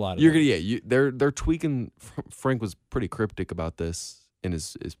going to throw a lot. They're tweaking. Frank was pretty cryptic about this in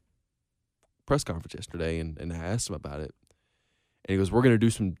his press conference yesterday, and I asked him about it. And he goes, "We're going to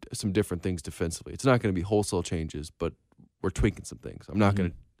do some different things defensively. It's not going to be wholesale changes, but we're tweaking some things. I'm not going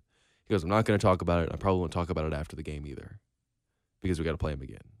to." He goes, "I'm not going to talk about it. I probably won't talk about it after the game either, because we got to play him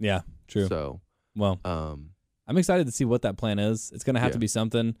again." Yeah, true. So, well, I'm excited to see what that plan is. It's going to have to be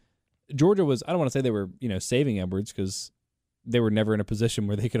something. Georgia was. I don't want to say they were, saving Edwards because they were never in a position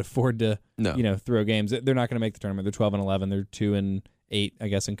where they could afford to, throw games. They're not going to make the tournament. They're 12-11. They're 2-8, I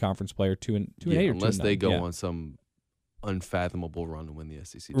guess, in conference play, or 2-8, or 2-9. Unless they go on some unfathomable run to win the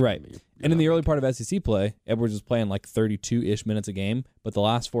SEC right. tournament. And in the early part of SEC play, Edwards was playing like 32-ish minutes a game, but the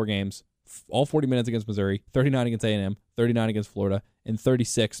last 4 games, all 40 minutes against Missouri, 39 against A&M, 39 against Florida, and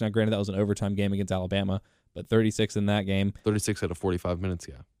 36. Now, granted, that was an overtime game against Alabama, but 36 in that game. 36 out of 45 minutes,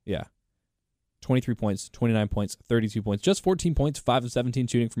 yeah. Yeah. 23 points, 29 points, 32 points, just 14 points, 5 of 17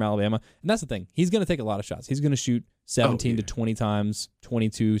 shooting from Alabama. And that's the thing. He's going to take a lot of shots. He's going to shoot 17 to 20 times,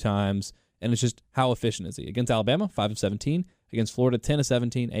 22 times, and it's just how efficient is he? Against Alabama, 5 of 17. Against Florida, 10 of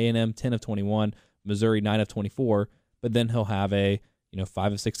 17. A&M, 10 of 21. Missouri, 9 of 24. But then he'll have a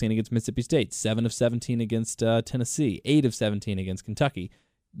 5 of 16 against Mississippi State, 7 of 17 against Tennessee, 8 of 17 against Kentucky.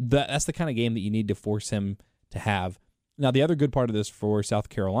 That's the kind of game that you need to force him to have. Now, the other good part of this for South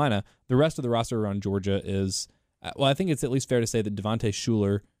Carolina, the rest of the roster around Georgia is, I think it's at least fair to say that Devontae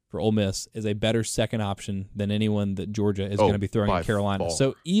Shuler for Ole Miss is a better second option than anyone that Georgia is going to be throwing at Carolina.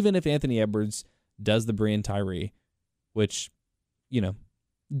 So even if Anthony Edwards does the Breein Tyree, which,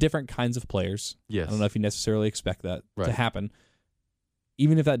 different kinds of players. Yes. I don't know if you necessarily expect that to happen.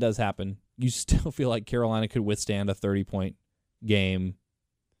 Even if that does happen, you still feel like Carolina could withstand a 30-point game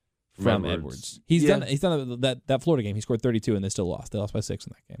from Edwards. He's done that Florida game. He scored 32 and they still lost. They lost by 6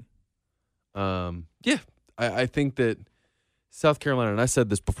 in that game. I think that South Carolina, and I said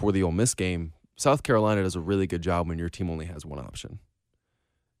this before the Ole Miss game, South Carolina does a really good job when your team only has one option.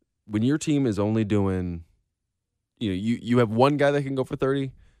 When your team is only doing, you have one guy that can go for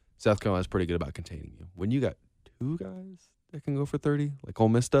 30, South Carolina's pretty good about containing you. When you got 2 guys that can go for 30, like Ole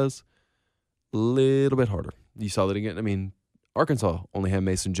Miss does, a little bit harder. You saw that again. I mean, Arkansas only had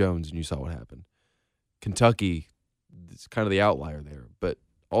Mason Jones, and you saw what happened. Kentucky, it's kind of the outlier there. But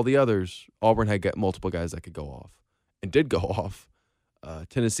all the others, Auburn had multiple guys that could go off and did go off.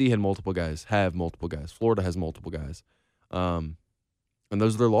 Tennessee had multiple guys, Florida has multiple guys. And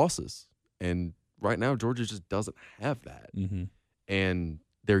those are their losses. And right now, Georgia just doesn't have that. Mm-hmm. And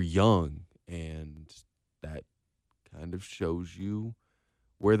they're young, and that kind of shows you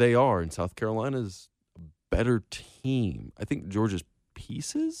where they are. And South Carolina's a better team. I think Georgia's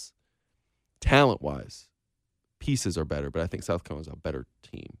pieces, talent-wise, pieces are better, but I think South Carolina's a better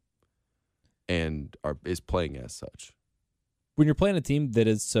team and is playing as such. When you're playing a team that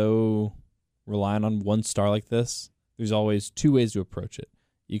is so reliant on one star like this, there's always two ways to approach it.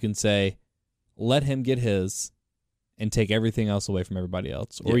 You can say, let him get his and take everything else away from everybody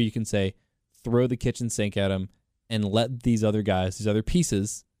else. Or you can say, throw the kitchen sink at him and let these other guys, these other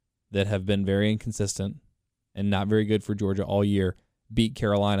pieces that have been very inconsistent and not very good for Georgia all year, beat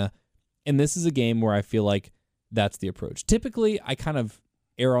Carolina. And this is a game where I feel like that's the approach. Typically, I kind of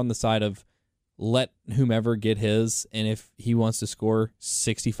err on the side of let whomever get his, and if he wants to score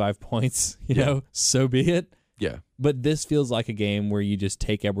 65 points, you know, so be it. Yeah. But this feels like a game where you just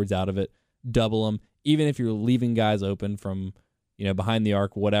take Edwards out of it, double him, even if you're leaving guys open from, you know, behind the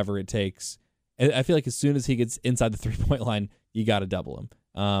arc, whatever it takes. I feel like as soon as he gets inside the 3-point line, you got to double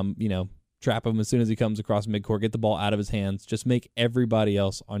him. You know, trap him as soon as he comes across midcourt, get the ball out of his hands, just make everybody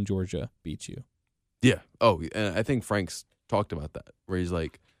else on Georgia beat you. Yeah. Oh, and I think Frank's talked about that, where he's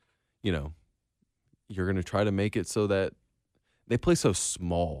like, you know, you're going to try to make it so that they play so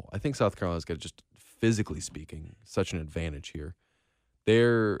small. I think South Carolina's got, just physically speaking, such an advantage here.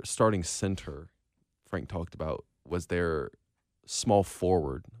 Their starting center, Frank talked about, was their small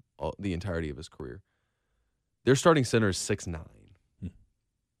forward the entirety of his career. Their starting center is 6'9".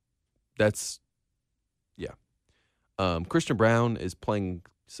 That's, yeah. Christian Brown is playing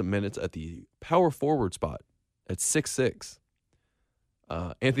some minutes at the power forward spot at 6'6".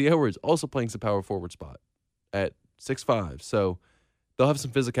 Anthony Edwards also playing some power forward spot at 6'5". So they'll have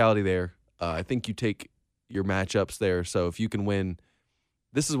some physicality there. I think you take your matchups there. So if you can win,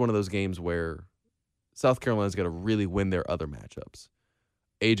 this is one of those games where South Carolina's got to really win their other matchups.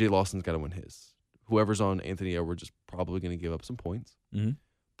 A.J. Lawson's got to win his. Whoever's on Anthony Edwards is probably going to give up some points. Mm-hmm.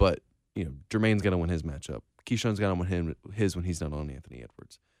 But, you know, Jermaine's going to win his matchup. Keyshawn's got to win his when he's not on Anthony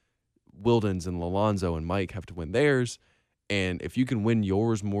Edwards. Wildens and Lalonzo and Mike have to win theirs. And if you can win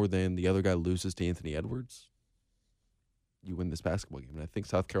yours more than the other guy loses to Anthony Edwards, you win this basketball game. And I think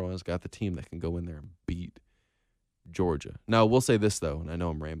South Carolina's got the team that can go in there and beat Georgia. Now, we'll say this, though, and I know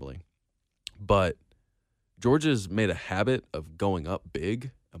I'm rambling, but Georgia's made a habit of going up big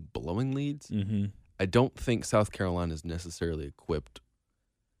and blowing leads. Mm-hmm. I don't think South Carolina is necessarily equipped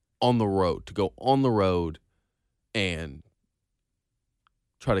on the road to go on the road and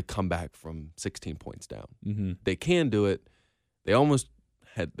try to come back from 16 points down. Mm-hmm. They can do it. They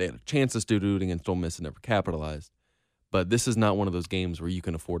had a chance to do it against Ole Miss and never capitalized. But this is not one of those games where you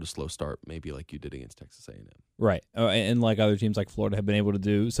can afford a slow start, maybe like you did against Texas A&M. Right. And like other teams like Florida have been able to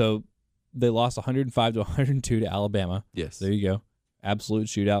do. So they lost 105 to 102 to Alabama. Yes. There you go. Absolute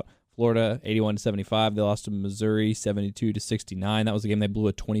shootout. Florida 81 to 75. They lost to Missouri 72 to 69. That was the game they blew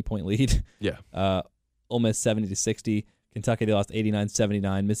a 20-point lead. Yeah. Ole Miss 70 to 60. Kentucky they lost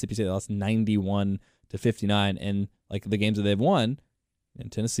 89-79. Mississippi State they lost 91 to 59. And like the games that they've won, and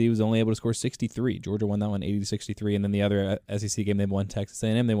Tennessee was only able to score 63. Georgia won that one 80 to 63. And then the other SEC game they won, Texas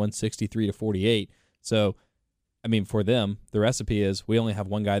A&M, they won 63 to 48. So I mean, for them, the recipe is we only have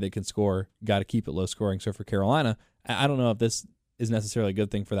one guy that can score, got to keep it low scoring. So for Carolina, I don't know if this is necessarily a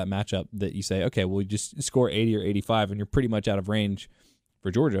good thing for that matchup that you say, okay, well, you just score 80 or 85 and you're pretty much out of range for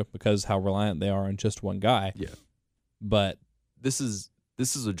Georgia because how reliant they are on just one guy. Yeah. But this is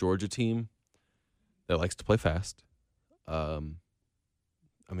a Georgia team that likes to play fast. I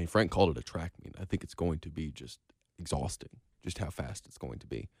mean, Frank called it a track meet. I think it's going to be just exhausting, just how fast it's going to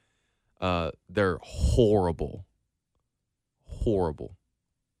be. They're horrible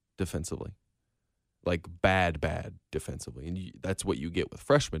defensively, like bad defensively, and that's what you get with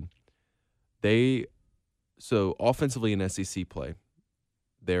freshmen. So offensively in SEC play,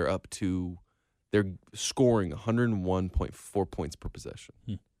 they're scoring 101.4 points per possession.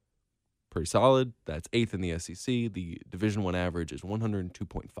 Pretty solid. That's 8th in the SEC. The Division I average is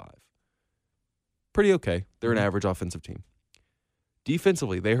 102.5. Pretty okay. They're an average offensive team.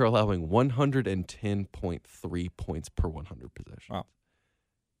 Defensively, they are allowing 110.3 points per 100 possessions. Wow.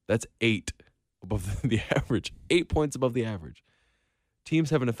 That's 8 above the average. 8 points above the average.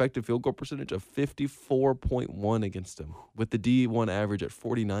 Teams have an effective field goal percentage of 54.1 against them, with the D1 average at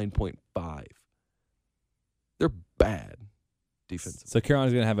 49.5. They're bad defensively. So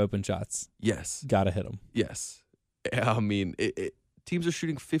Carolina's going to have open shots. Yes. Got to hit them. Yes. I mean, teams are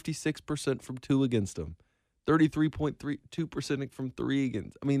shooting 56% from 2 against them. 33.2% from 3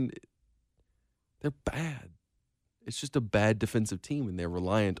 against. I mean, they're bad. It's just a bad defensive team, and they're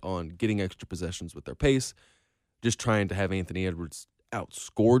reliant on getting extra possessions with their pace, just trying to have Anthony Edwards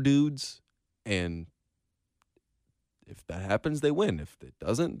outscore dudes. And if that happens, they win. If it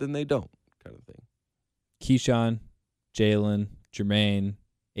doesn't, then they don't, kind of thing. Keyshawn, Jalen, Jermaine,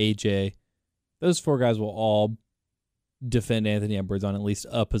 AJ, those 4 guys will all defend Anthony Edwards on at least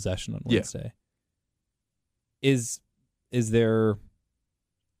a possession on Wednesday. Yeah. Is there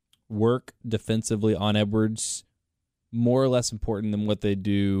work defensively on Edwards more or less important than what they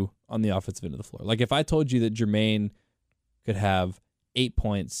do on the offensive end of the floor? Like if I told you that Jermaine could have 8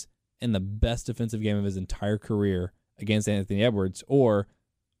 points in the best defensive game of his entire career against Anthony Edwards, or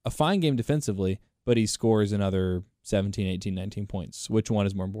a fine game defensively, but he scores another 17, 18, 19 points, which one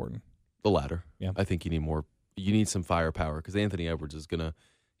is more important? The latter. Yeah. I think you need more. You need some firepower because Anthony Edwards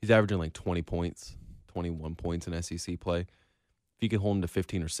he's averaging like 20 points, 21 points in SEC play. If you can hold him to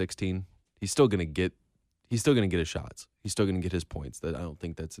 15 or 16, he's still going to get his shots. He's still going to get his points. That I don't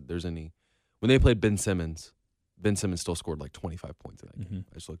think there's any. When they played Ben Simmons still scored like 25 points in that game.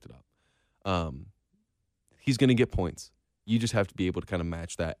 I just looked it up. He's going to get points. You just have to be able to kind of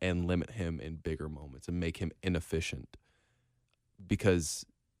match that and limit him in bigger moments and make him inefficient. Because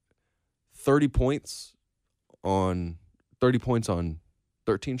 30 points on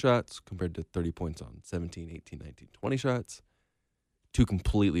 13 shots compared to 30 points on 17, 18, 19, 20 shots, 2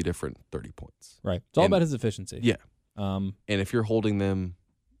 completely different 30 points. Right. It's all about his efficiency. Yeah. And if you're holding them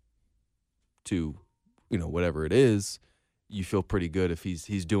to, whatever it is, you feel pretty good if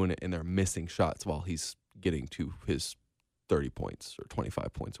he's doing it and they're missing shots while he's getting to his 30 points or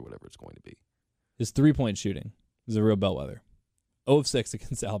 25 points or whatever it's going to be. His 3-point shooting is a real bellwether. 0 of 6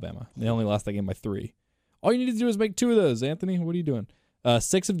 against Alabama. They only lost that game by 3. All you need to do is make 2 of those, Anthony. What are you doing?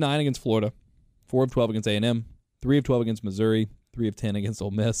 6 of 9 against Florida. 4 of 12 against A&M. 3 of 12 against Missouri. 3 of 10 against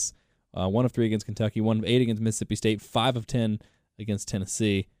Ole Miss. 1 of 3 against Kentucky. 1 of 8 against Mississippi State. 5 of 10 against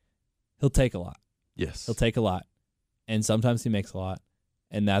Tennessee. He'll take a lot. Yes. He'll take a lot. And sometimes he makes a lot.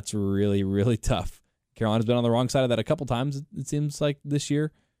 And that's really, really tough. Carolina's been on the wrong side of that a couple times, it seems like, this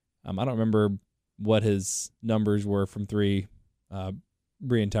year. I don't remember what his numbers were from 3,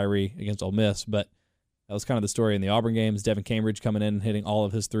 Bree and Tyree against Ole Miss, but that was kind of the story in the Auburn games. Devin Cambridge coming in and hitting all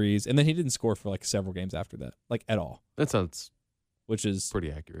of his threes, and then he didn't score for like several games after that, like at all. That sounds which is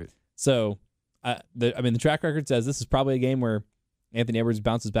pretty accurate. So, the track record says this is probably a game where Anthony Edwards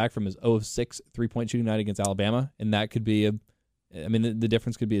bounces back from his 0 of 6 3-point shooting night against Alabama, and that could be the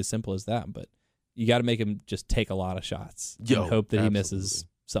difference could be as simple as that, but you got to make him just take a lot of shots and hope that he misses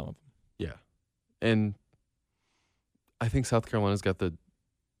some of them. Yeah. And I think South Carolina's got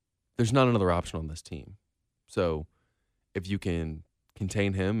there's not another option on this team. So if you can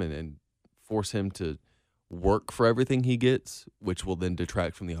contain him and force him to work for everything he gets, which will then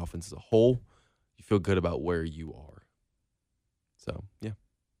detract from the offense as a whole, you feel good about where you are. So, yeah.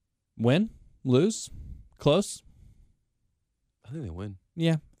 Win? Lose? Close? I think they win.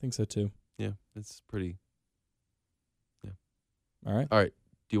 Yeah, I think so too. Yeah, it's pretty. Yeah. All right.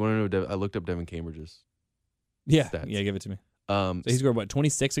 Do you want to know? I looked up Devin Cambridge's stats. Yeah, give it to me. So he scored,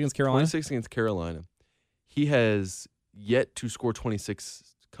 26 against Carolina? 26 against Carolina. He has yet to score 26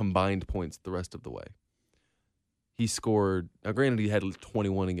 combined points the rest of the way. He scored, now granted he had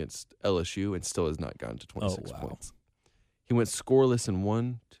 21 against LSU and still has not gotten to 26 points. He went scoreless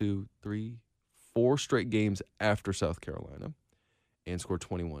in 4 straight games after South Carolina and scored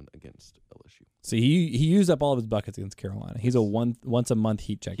 21 against LSU. So he used up all of his buckets against Carolina. He's a once a month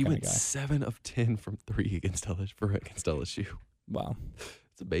heat check kind of guy. He went 7 of 10 from 3 against LSU. Wow.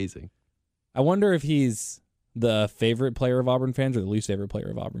 It's amazing. I wonder if he's the favorite player of Auburn fans or the least favorite player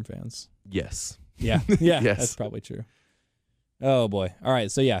of Auburn fans. Yes. Yeah. Yes. That's probably true. Oh, boy. All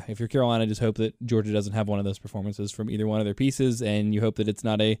right. So, yeah, if you're Carolina, just hope that Georgia doesn't have one of those performances from either one of their pieces, and you hope that it's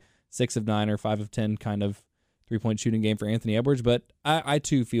not a 6 of 9 or 5 of 10 kind of 3-point shooting game for Anthony Edwards. But I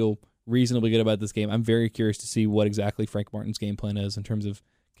too, feel reasonably good about this game. I'm very curious to see what exactly Frank Martin's game plan is in terms of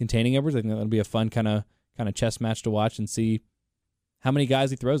containing Edwards. I think that'll be a fun kind of chess match to watch and see how many guys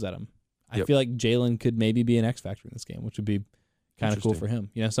he throws at him. I feel like Jalen could maybe be an X factor in this game, which would be kind of cool for him.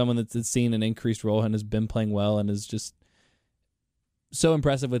 You know, someone that's seen an increased role and has been playing well and is just so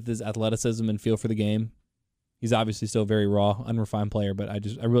impressive with his athleticism and feel for the game. He's obviously still a very raw, unrefined player, but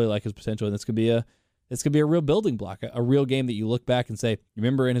I really like his potential, and this could be a real building block, a real game that you look back and say,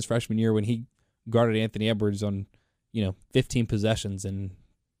 remember in his freshman year when he guarded Anthony Edwards on, 15 possessions, and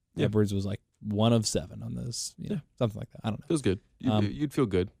Edwards was like 1 of 7 on those, something like that. I don't know. It was good. You'd feel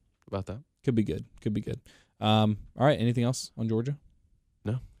good about that. Could be good. All right. Anything else on Georgia?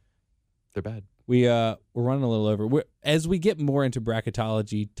 No, they're bad. We're running a little over. As we get more into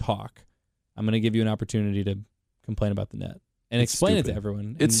bracketology talk, I'm going to give you an opportunity to complain about the net and explain it to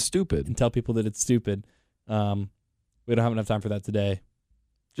everyone. It's stupid. And tell people that it's stupid. We don't have enough time for that today.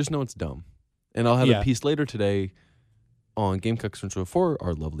 Just know it's dumb. And I'll have a piece later today on Gamecock Central for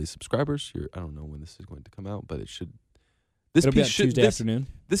our lovely subscribers. I don't know when this is going to come out, but it should. It'll be Tuesday afternoon.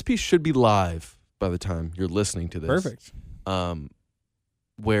 This piece should be live by the time you're listening to this. Perfect.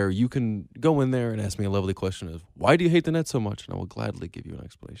 Where you can go in there and ask me a lovely question of why do you hate the net so much, and I will gladly give you an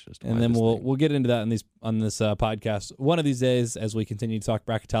explanation as to why. And then we'll get into that on this podcast one of these days as we continue to talk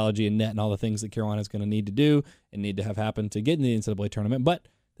bracketology and net and all the things that Carolina is going to need to do and need to have happen to get in the NCAA tournament. But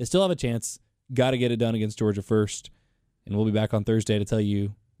they still have a chance. Got to get it done against Georgia first. And we'll be back on Thursday to tell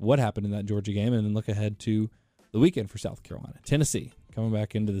you what happened in that Georgia game and then look ahead to the weekend for South Carolina. Tennessee coming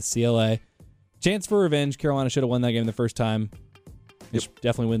back into the CLA. Chance for revenge. Carolina should have won that game the first time. They should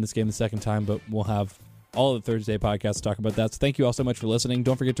definitely win this game the second time, but we'll have all of the Thursday podcasts to talk about that. So thank you all so much for listening.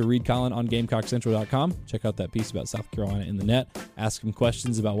 Don't forget to read Colin on GamecockCentral.com. Check out that piece about South Carolina in the net. Ask him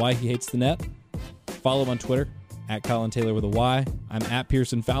questions about why he hates the net. Follow him on Twitter, at Colin Taylor with a Y. I'm at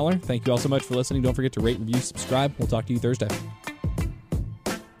Pearson Fowler. Thank you all so much for listening. Don't forget to rate, review, subscribe. We'll talk to you Thursday.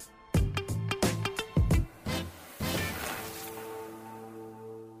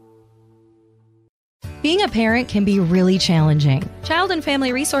 Being a parent can be really challenging. Child and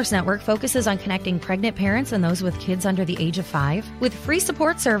Family Resource Network focuses on connecting pregnant parents and those with kids under the age of 5 with free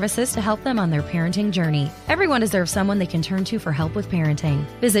support services to help them on their parenting journey. Everyone deserves someone they can turn to for help with parenting.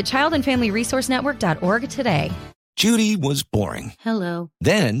 Visit childandfamilyresourcenetwork.org today. Judy was boring. Hello.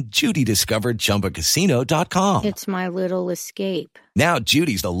 Then Judy discovered ChumbaCasino.com. It's my little escape. Now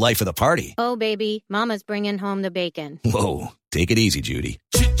Judy's the life of the party. Oh, baby, mama's bringing home the bacon. Whoa, take it easy, Judy.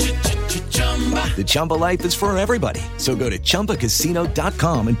 The Chumba life is for everybody. So go to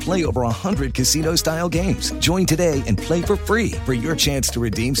ChumbaCasino.com and play over 100 casino-style games. Join today and play for free for your chance to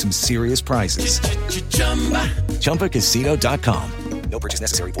redeem some serious prizes. ChumbaCasino.com. No purchase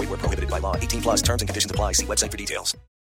necessary. Void where prohibited by law. 18+ terms and conditions apply. See website for details.